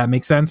I guess that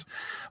makes sense.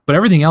 But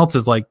everything else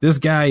is like, this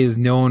guy is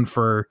known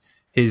for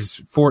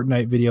his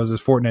Fortnite videos,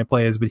 his Fortnite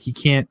plays, but he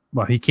can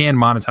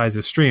monetize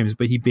his streams,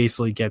 but he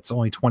basically gets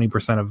only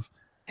 20% of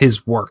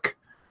his work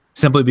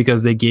simply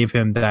because they gave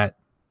him that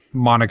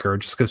moniker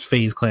just because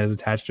Faze Clan is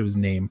attached to his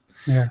name.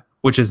 Yeah.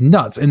 Which is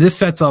nuts. And this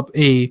sets up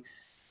a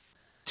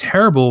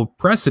terrible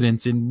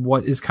precedent in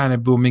what is kind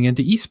of booming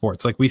into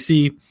esports. Like we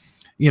see,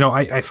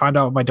 I found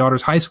out my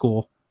daughter's high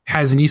school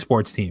has an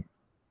esports team.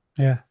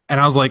 Yeah.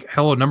 And I was like,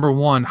 hello, number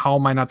one, how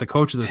am I not the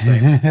coach of this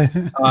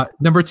thing?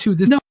 Number two,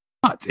 this is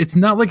nuts. It's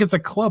not like it's a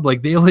club.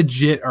 Like they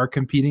legit are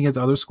competing against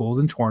other schools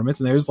in tournaments,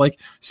 and there's like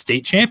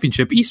state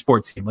championship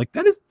esports team. Like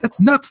that's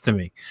nuts to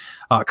me.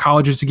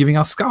 Colleges are giving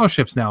out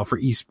scholarships now for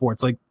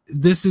esports. Like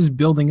this is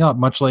building up,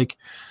 much like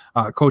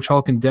Coach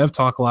Hulk and Dev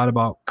talk a lot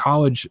about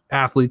college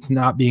athletes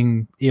not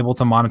being able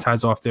to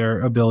monetize off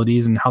their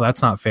abilities and how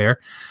that's not fair.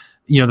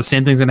 The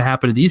same thing's going to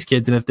happen to these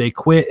kids. And if they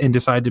quit and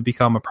decide to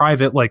become a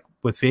private, like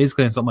with Faze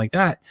Clan and something like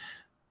that,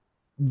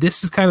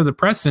 this is kind of the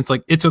precedent. It's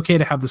like, it's okay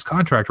to have this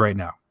contract right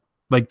now.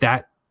 Like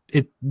that,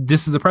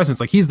 this is the precedent.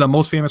 Like he's the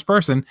most famous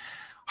person.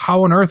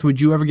 How on earth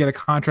would you ever get a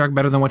contract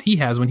better than what he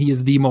has when he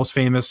is the most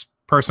famous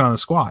person on the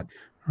squad?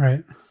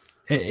 Right.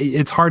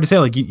 It's hard to say.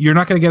 Like you're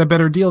not going to get a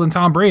better deal than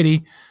Tom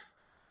Brady,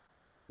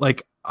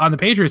 like on the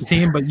Patriots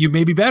team, but you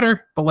may be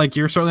better, but like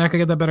you're certainly not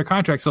gonna get that better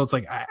contract. So it's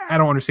like, I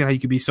don't understand how you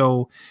could be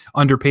so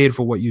underpaid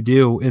for what you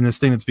do in this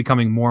thing that's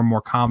becoming more and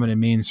more common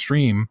and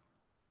mainstream.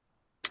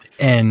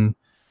 And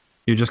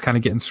you're just kind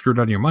of getting screwed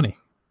out of your money.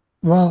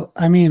 Well,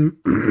 I mean,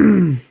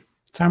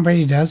 Tom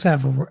Brady does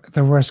have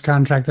the worst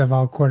contract of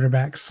all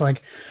quarterbacks.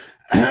 Like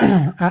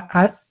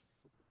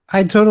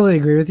I totally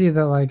agree with you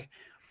that like,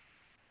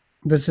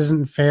 this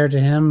isn't fair to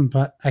him,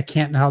 but I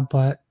can't help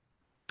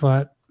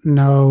but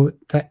know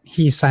that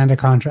he signed a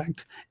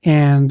contract,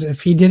 and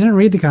if he didn't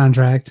read the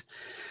contract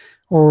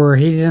or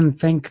he didn't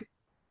think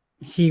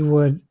he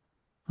would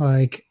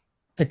like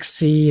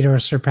exceed or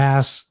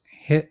surpass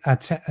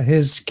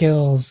his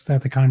skills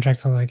that the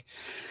contract like,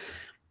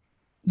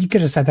 you could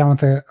have sat down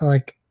with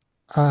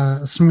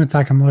the smooth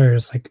talking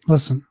lawyers, like,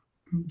 listen,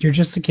 you're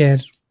just a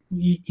kid,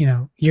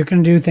 you're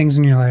gonna do things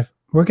in your life,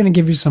 we're gonna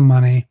give you some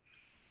money,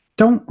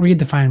 don't read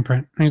the fine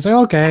print. And he's like,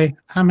 okay,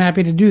 I'm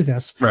happy to do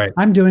this. Right.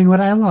 I'm doing what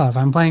I love.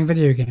 I'm playing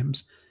video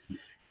games.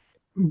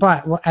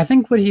 But I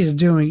think what he's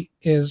doing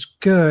is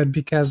good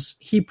because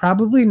he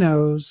probably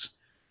knows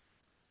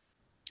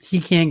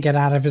he can't get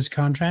out of his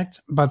contract.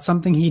 But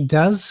something he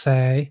does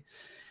say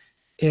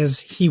is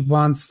he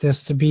wants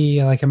this to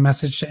be like a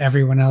message to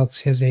everyone else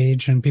his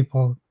age and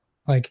people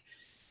like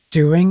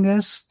doing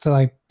this to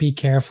like be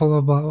careful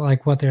about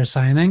like what they're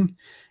signing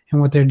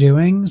and what they're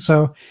doing.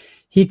 So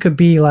he could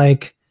be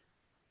like,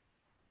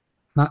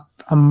 not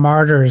a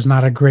martyr is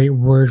not a great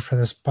word for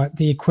this, but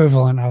the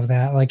equivalent of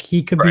that. Like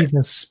he could be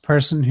this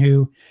person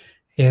who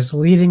is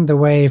leading the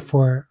way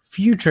for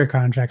future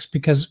contracts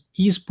because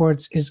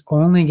esports is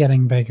only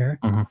getting bigger.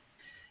 Mm-hmm.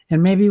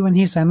 And maybe when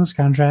he signed this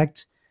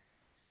contract,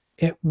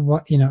 it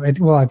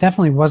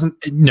definitely wasn't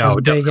as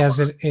big as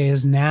it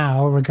is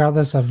now,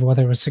 regardless of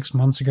whether it was 6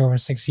 months ago or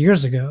 6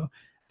 years ago.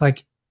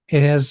 Like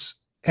it has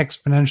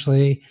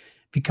exponentially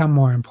become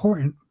more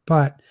important,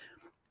 but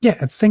yeah,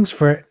 it stinks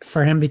for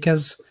him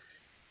because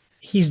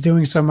he's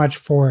doing so much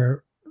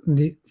for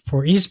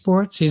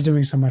esports. He's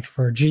doing so much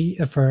for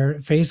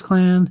Faze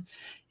Clan,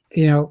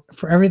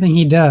 for everything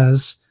he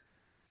does.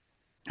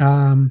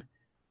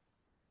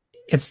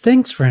 It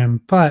stinks for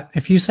him, but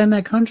if you sign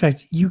that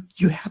contract, you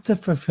have to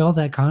fulfill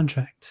that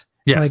contract.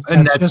 Yes,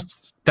 like,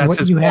 that's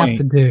what you have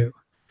to do.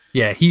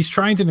 Yeah, he's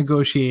trying to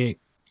negotiate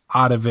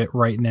out of it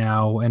right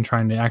now and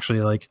trying to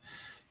actually like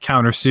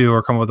countersue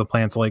or come up with a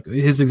plan. So like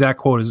his exact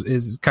quote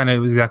is kind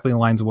of exactly in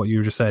lines of what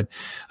you just said.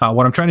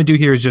 What I'm trying to do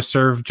here is just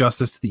serve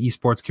justice to the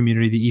esports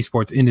community, the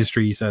esports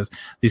industry. He says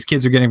these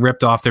kids are getting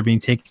ripped off. They're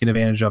being taken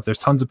advantage of. There's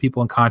tons of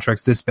people in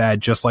contracts this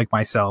bad, just like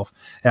myself.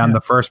 And I'm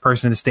the first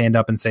person to stand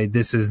up and say,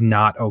 this is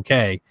not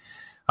okay.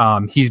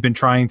 He's been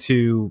trying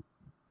to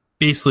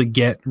basically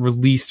get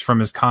released from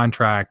his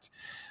contract.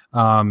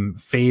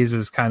 Faze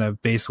has kind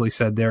of basically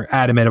said they're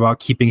adamant about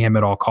keeping him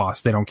at all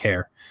costs. They don't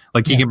care.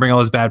 Like he can bring all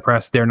his bad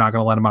press. They're not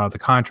going to let him out of the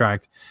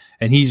contract.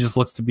 And he just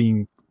looks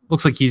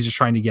like he's just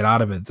trying to get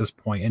out of it at this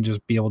point and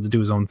just be able to do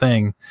his own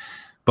thing.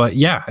 But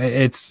yeah,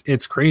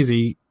 it's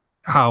crazy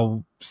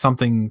how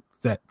something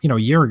that, a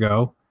year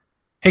ago,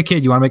 hey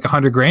kid, you want to make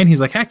 $100,000?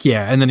 He's like, heck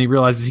yeah. And then he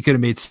realizes he could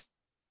have made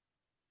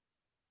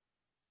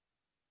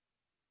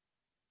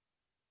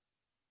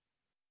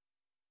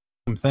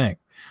same thing.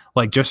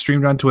 Like, just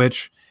streamed on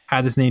Twitch,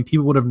 had this name,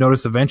 people would have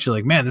noticed eventually,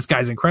 like, man, this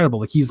guy's incredible.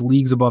 Like, he's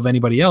leagues above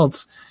anybody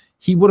else.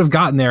 He would have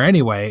gotten there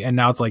anyway. And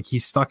now it's like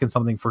he's stuck in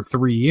something for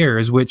 3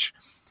 years, which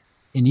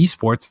in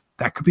esports,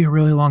 that could be a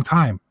really long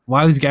time. A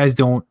lot of these guys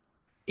don't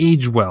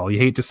age well. You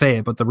hate to say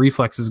it, but the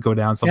reflexes go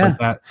down, stuff like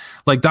that.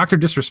 Like, Dr.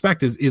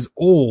 Disrespect is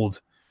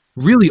old,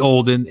 really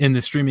old in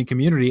the streaming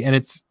community.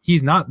 And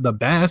he's not the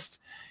best.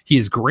 He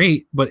is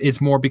great, but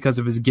it's more because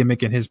of his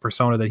gimmick and his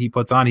persona that he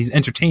puts on. He's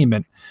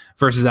entertainment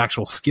versus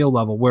actual skill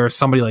level, whereas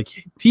somebody like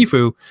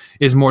Tfue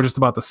is more just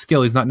about the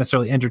skill. He's not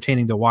necessarily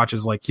entertaining to watch.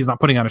 He's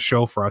not putting on a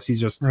show for us. He's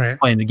just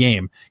playing the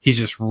game. He's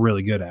just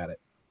really good at it.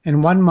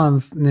 In 1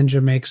 month,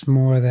 Ninja makes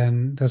more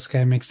than this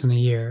guy makes in a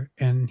year,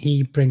 and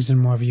he brings in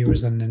more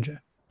viewers than Ninja.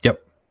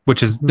 Yep.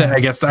 Which is, I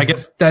guess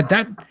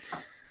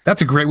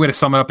that's a great way to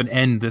sum it up and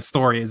end this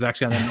story, is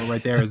actually on that note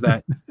right there, is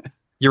that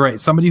you're right.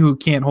 Somebody who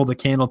can't hold a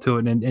candle to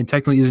it and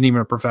technically isn't even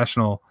a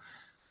professional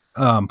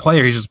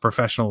player, he's just a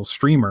professional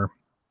streamer,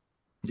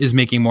 is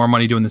making more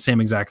money doing the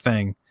same exact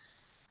thing,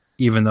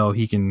 even though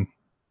he can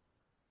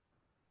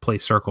play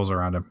circles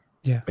around him.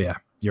 Yeah. But yeah,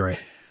 you're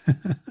right.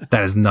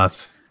 That is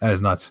nuts. That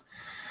is nuts.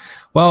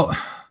 Well,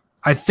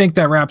 I think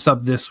that wraps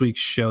up this week's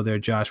show there,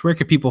 Josh. Where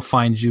can people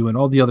find you and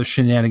all the other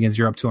shenanigans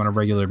you're up to on a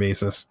regular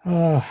basis?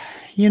 Well,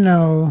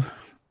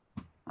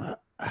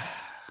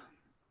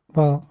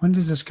 when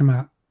does this come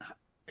out?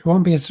 It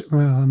won't be it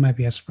might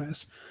be a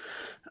surprise.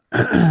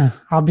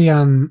 I'll be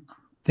on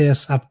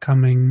this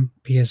upcoming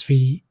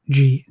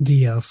PSVG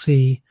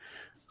DLC,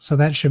 so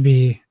that should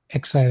be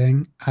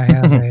exciting. I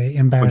have a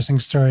embarrassing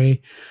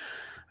story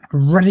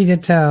ready to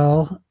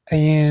tell,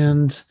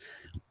 and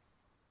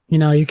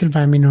you can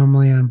find me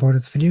normally on Board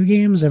with Video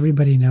Games.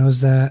 Everybody knows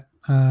that.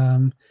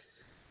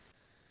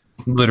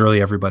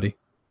 Literally everybody.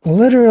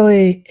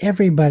 Literally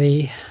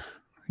everybody.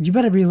 You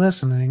better be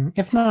listening.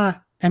 If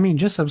not,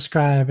 just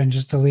subscribe and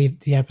just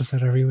delete the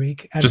episode every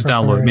week. Just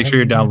download it. Make sure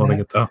you're downloading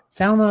it, though.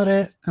 Download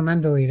it and then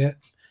delete it.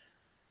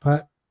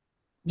 But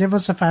give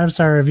us a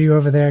 5-star review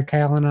over there.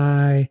 Kyle and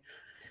I,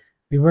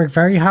 we work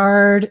very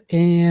hard,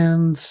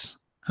 and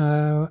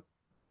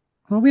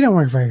we don't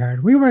work very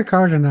hard. We work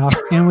hard enough,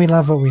 and we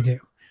love what we do.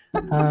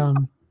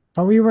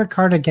 But we work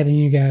hard at getting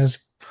you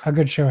guys a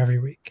good show every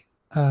week.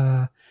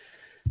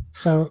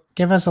 So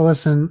give us a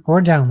listen, or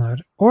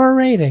download, or a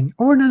rating,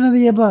 or none of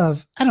the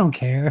above. I don't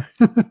care.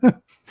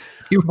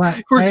 You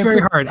work very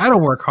hard. I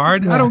don't work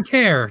hard. Yeah. I don't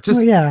care.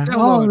 Just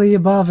all of the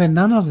above and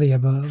none of the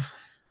above.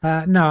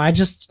 No, I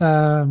just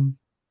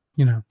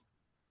whatever.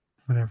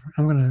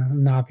 I'm gonna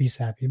not be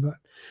sappy, but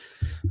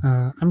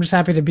I'm just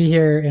happy to be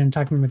here and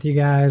talking with you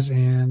guys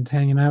and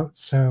hanging out.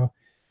 So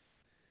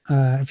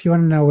if you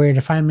want to know where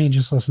to find me,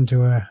 just listen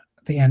to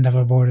the end of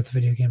a Board with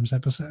Video Games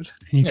episode,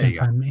 and you can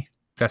find me.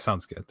 That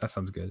sounds good.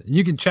 And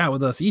you can chat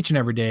with us each and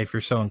every day if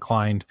you're so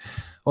inclined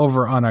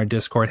over on our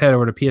Discord. Head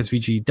over to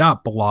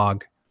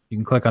psvg.blog. You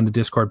can click on the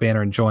Discord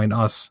banner and join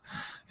us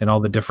and all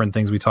the different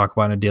things we talk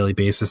about on a daily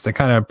basis that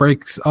kind of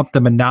breaks up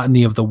the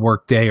monotony of the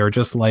workday or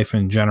just life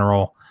in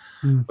general.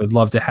 We'd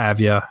love to have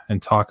you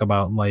and talk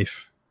about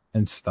life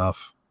and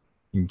stuff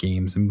and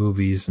games and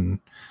movies, and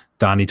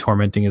Donnie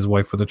tormenting his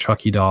wife with a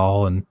Chucky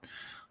doll and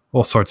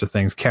all sorts of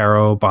things.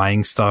 Caro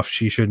buying stuff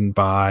she shouldn't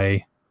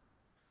buy.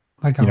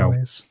 Like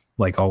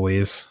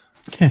always.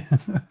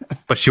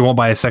 But she won't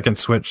buy a second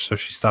Switch, so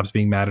she stops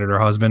being mad at her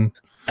husband.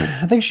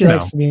 I think she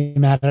likes to be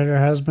mad at her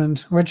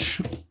husband,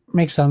 which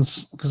makes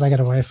sense because I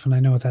got a wife and I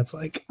know what that's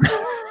like.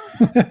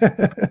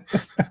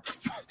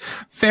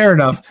 Fair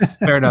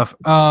enough.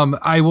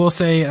 I will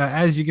say,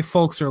 as you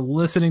folks are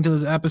listening to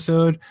this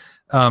episode,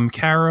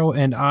 Caro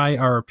and I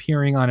are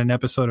appearing on an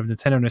episode of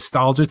Nintendo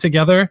Nostalgia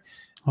together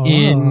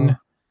in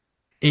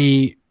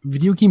a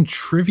video game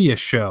trivia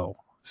show.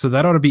 So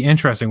that ought to be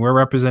interesting. We're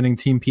representing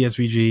Team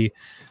PSVG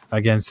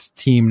against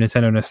Team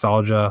Nintendo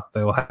Nostalgia.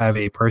 They will have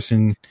a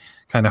person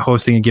kind of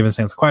hosting and giving us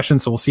answer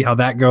questions. So we'll see how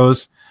that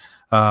goes.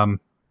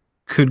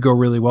 Could go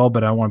really well,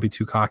 but I don't want to be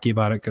too cocky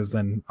about it because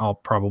then I'll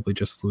probably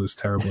just lose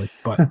terribly.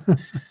 But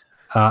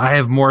I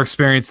have more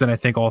experience than I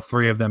think all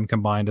three of them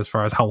combined as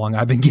far as how long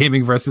I've been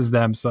gaming versus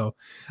them. So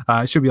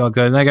it should be all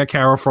good. And I got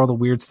Carol for all the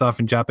weird stuff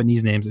and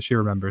Japanese names that she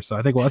remembers. So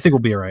I think we'll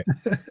be all right.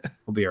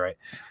 We'll be all right.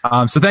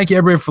 So thank you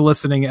everybody for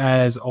listening.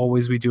 As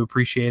always, we do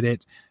appreciate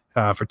it,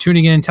 for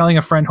tuning in, telling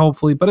a friend,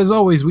 hopefully. But as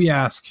always, we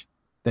ask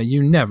that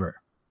you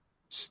never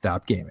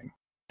stop gaming.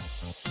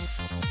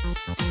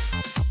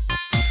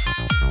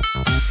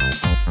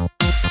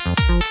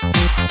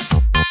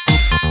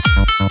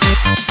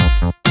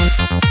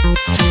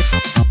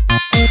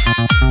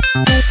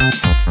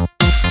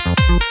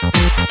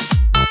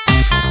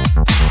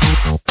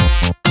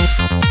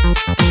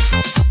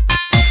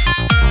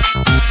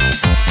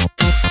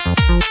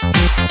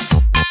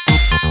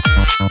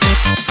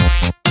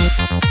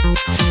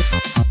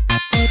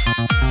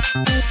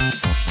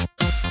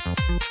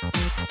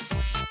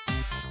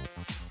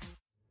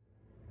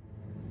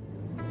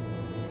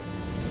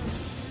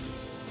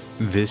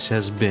 This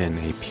has been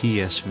a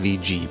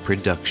PSVG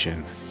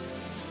production.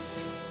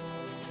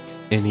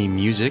 Any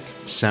music,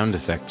 sound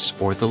effects,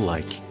 or the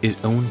like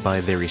is owned by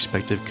their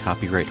respective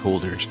copyright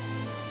holders.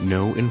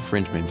 No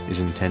infringement is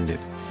intended.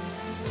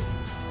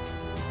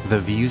 The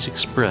views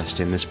expressed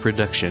in this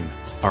production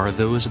are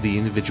those of the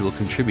individual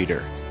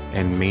contributor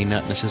and may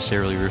not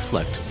necessarily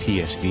reflect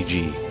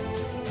PSVG.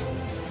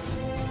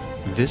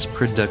 This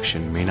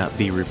production may not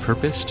be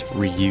repurposed,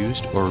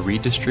 reused, or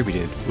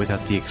redistributed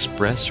without the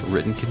express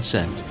written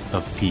consent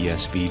of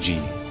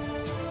PSVG.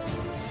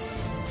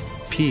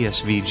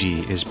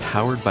 PSVG is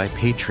powered by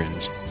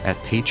patrons at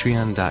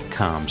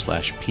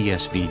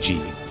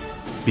patreon.com/PSVG.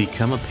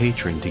 Become a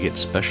patron to get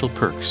special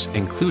perks,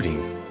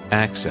 including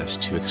access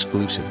to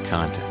exclusive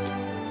content.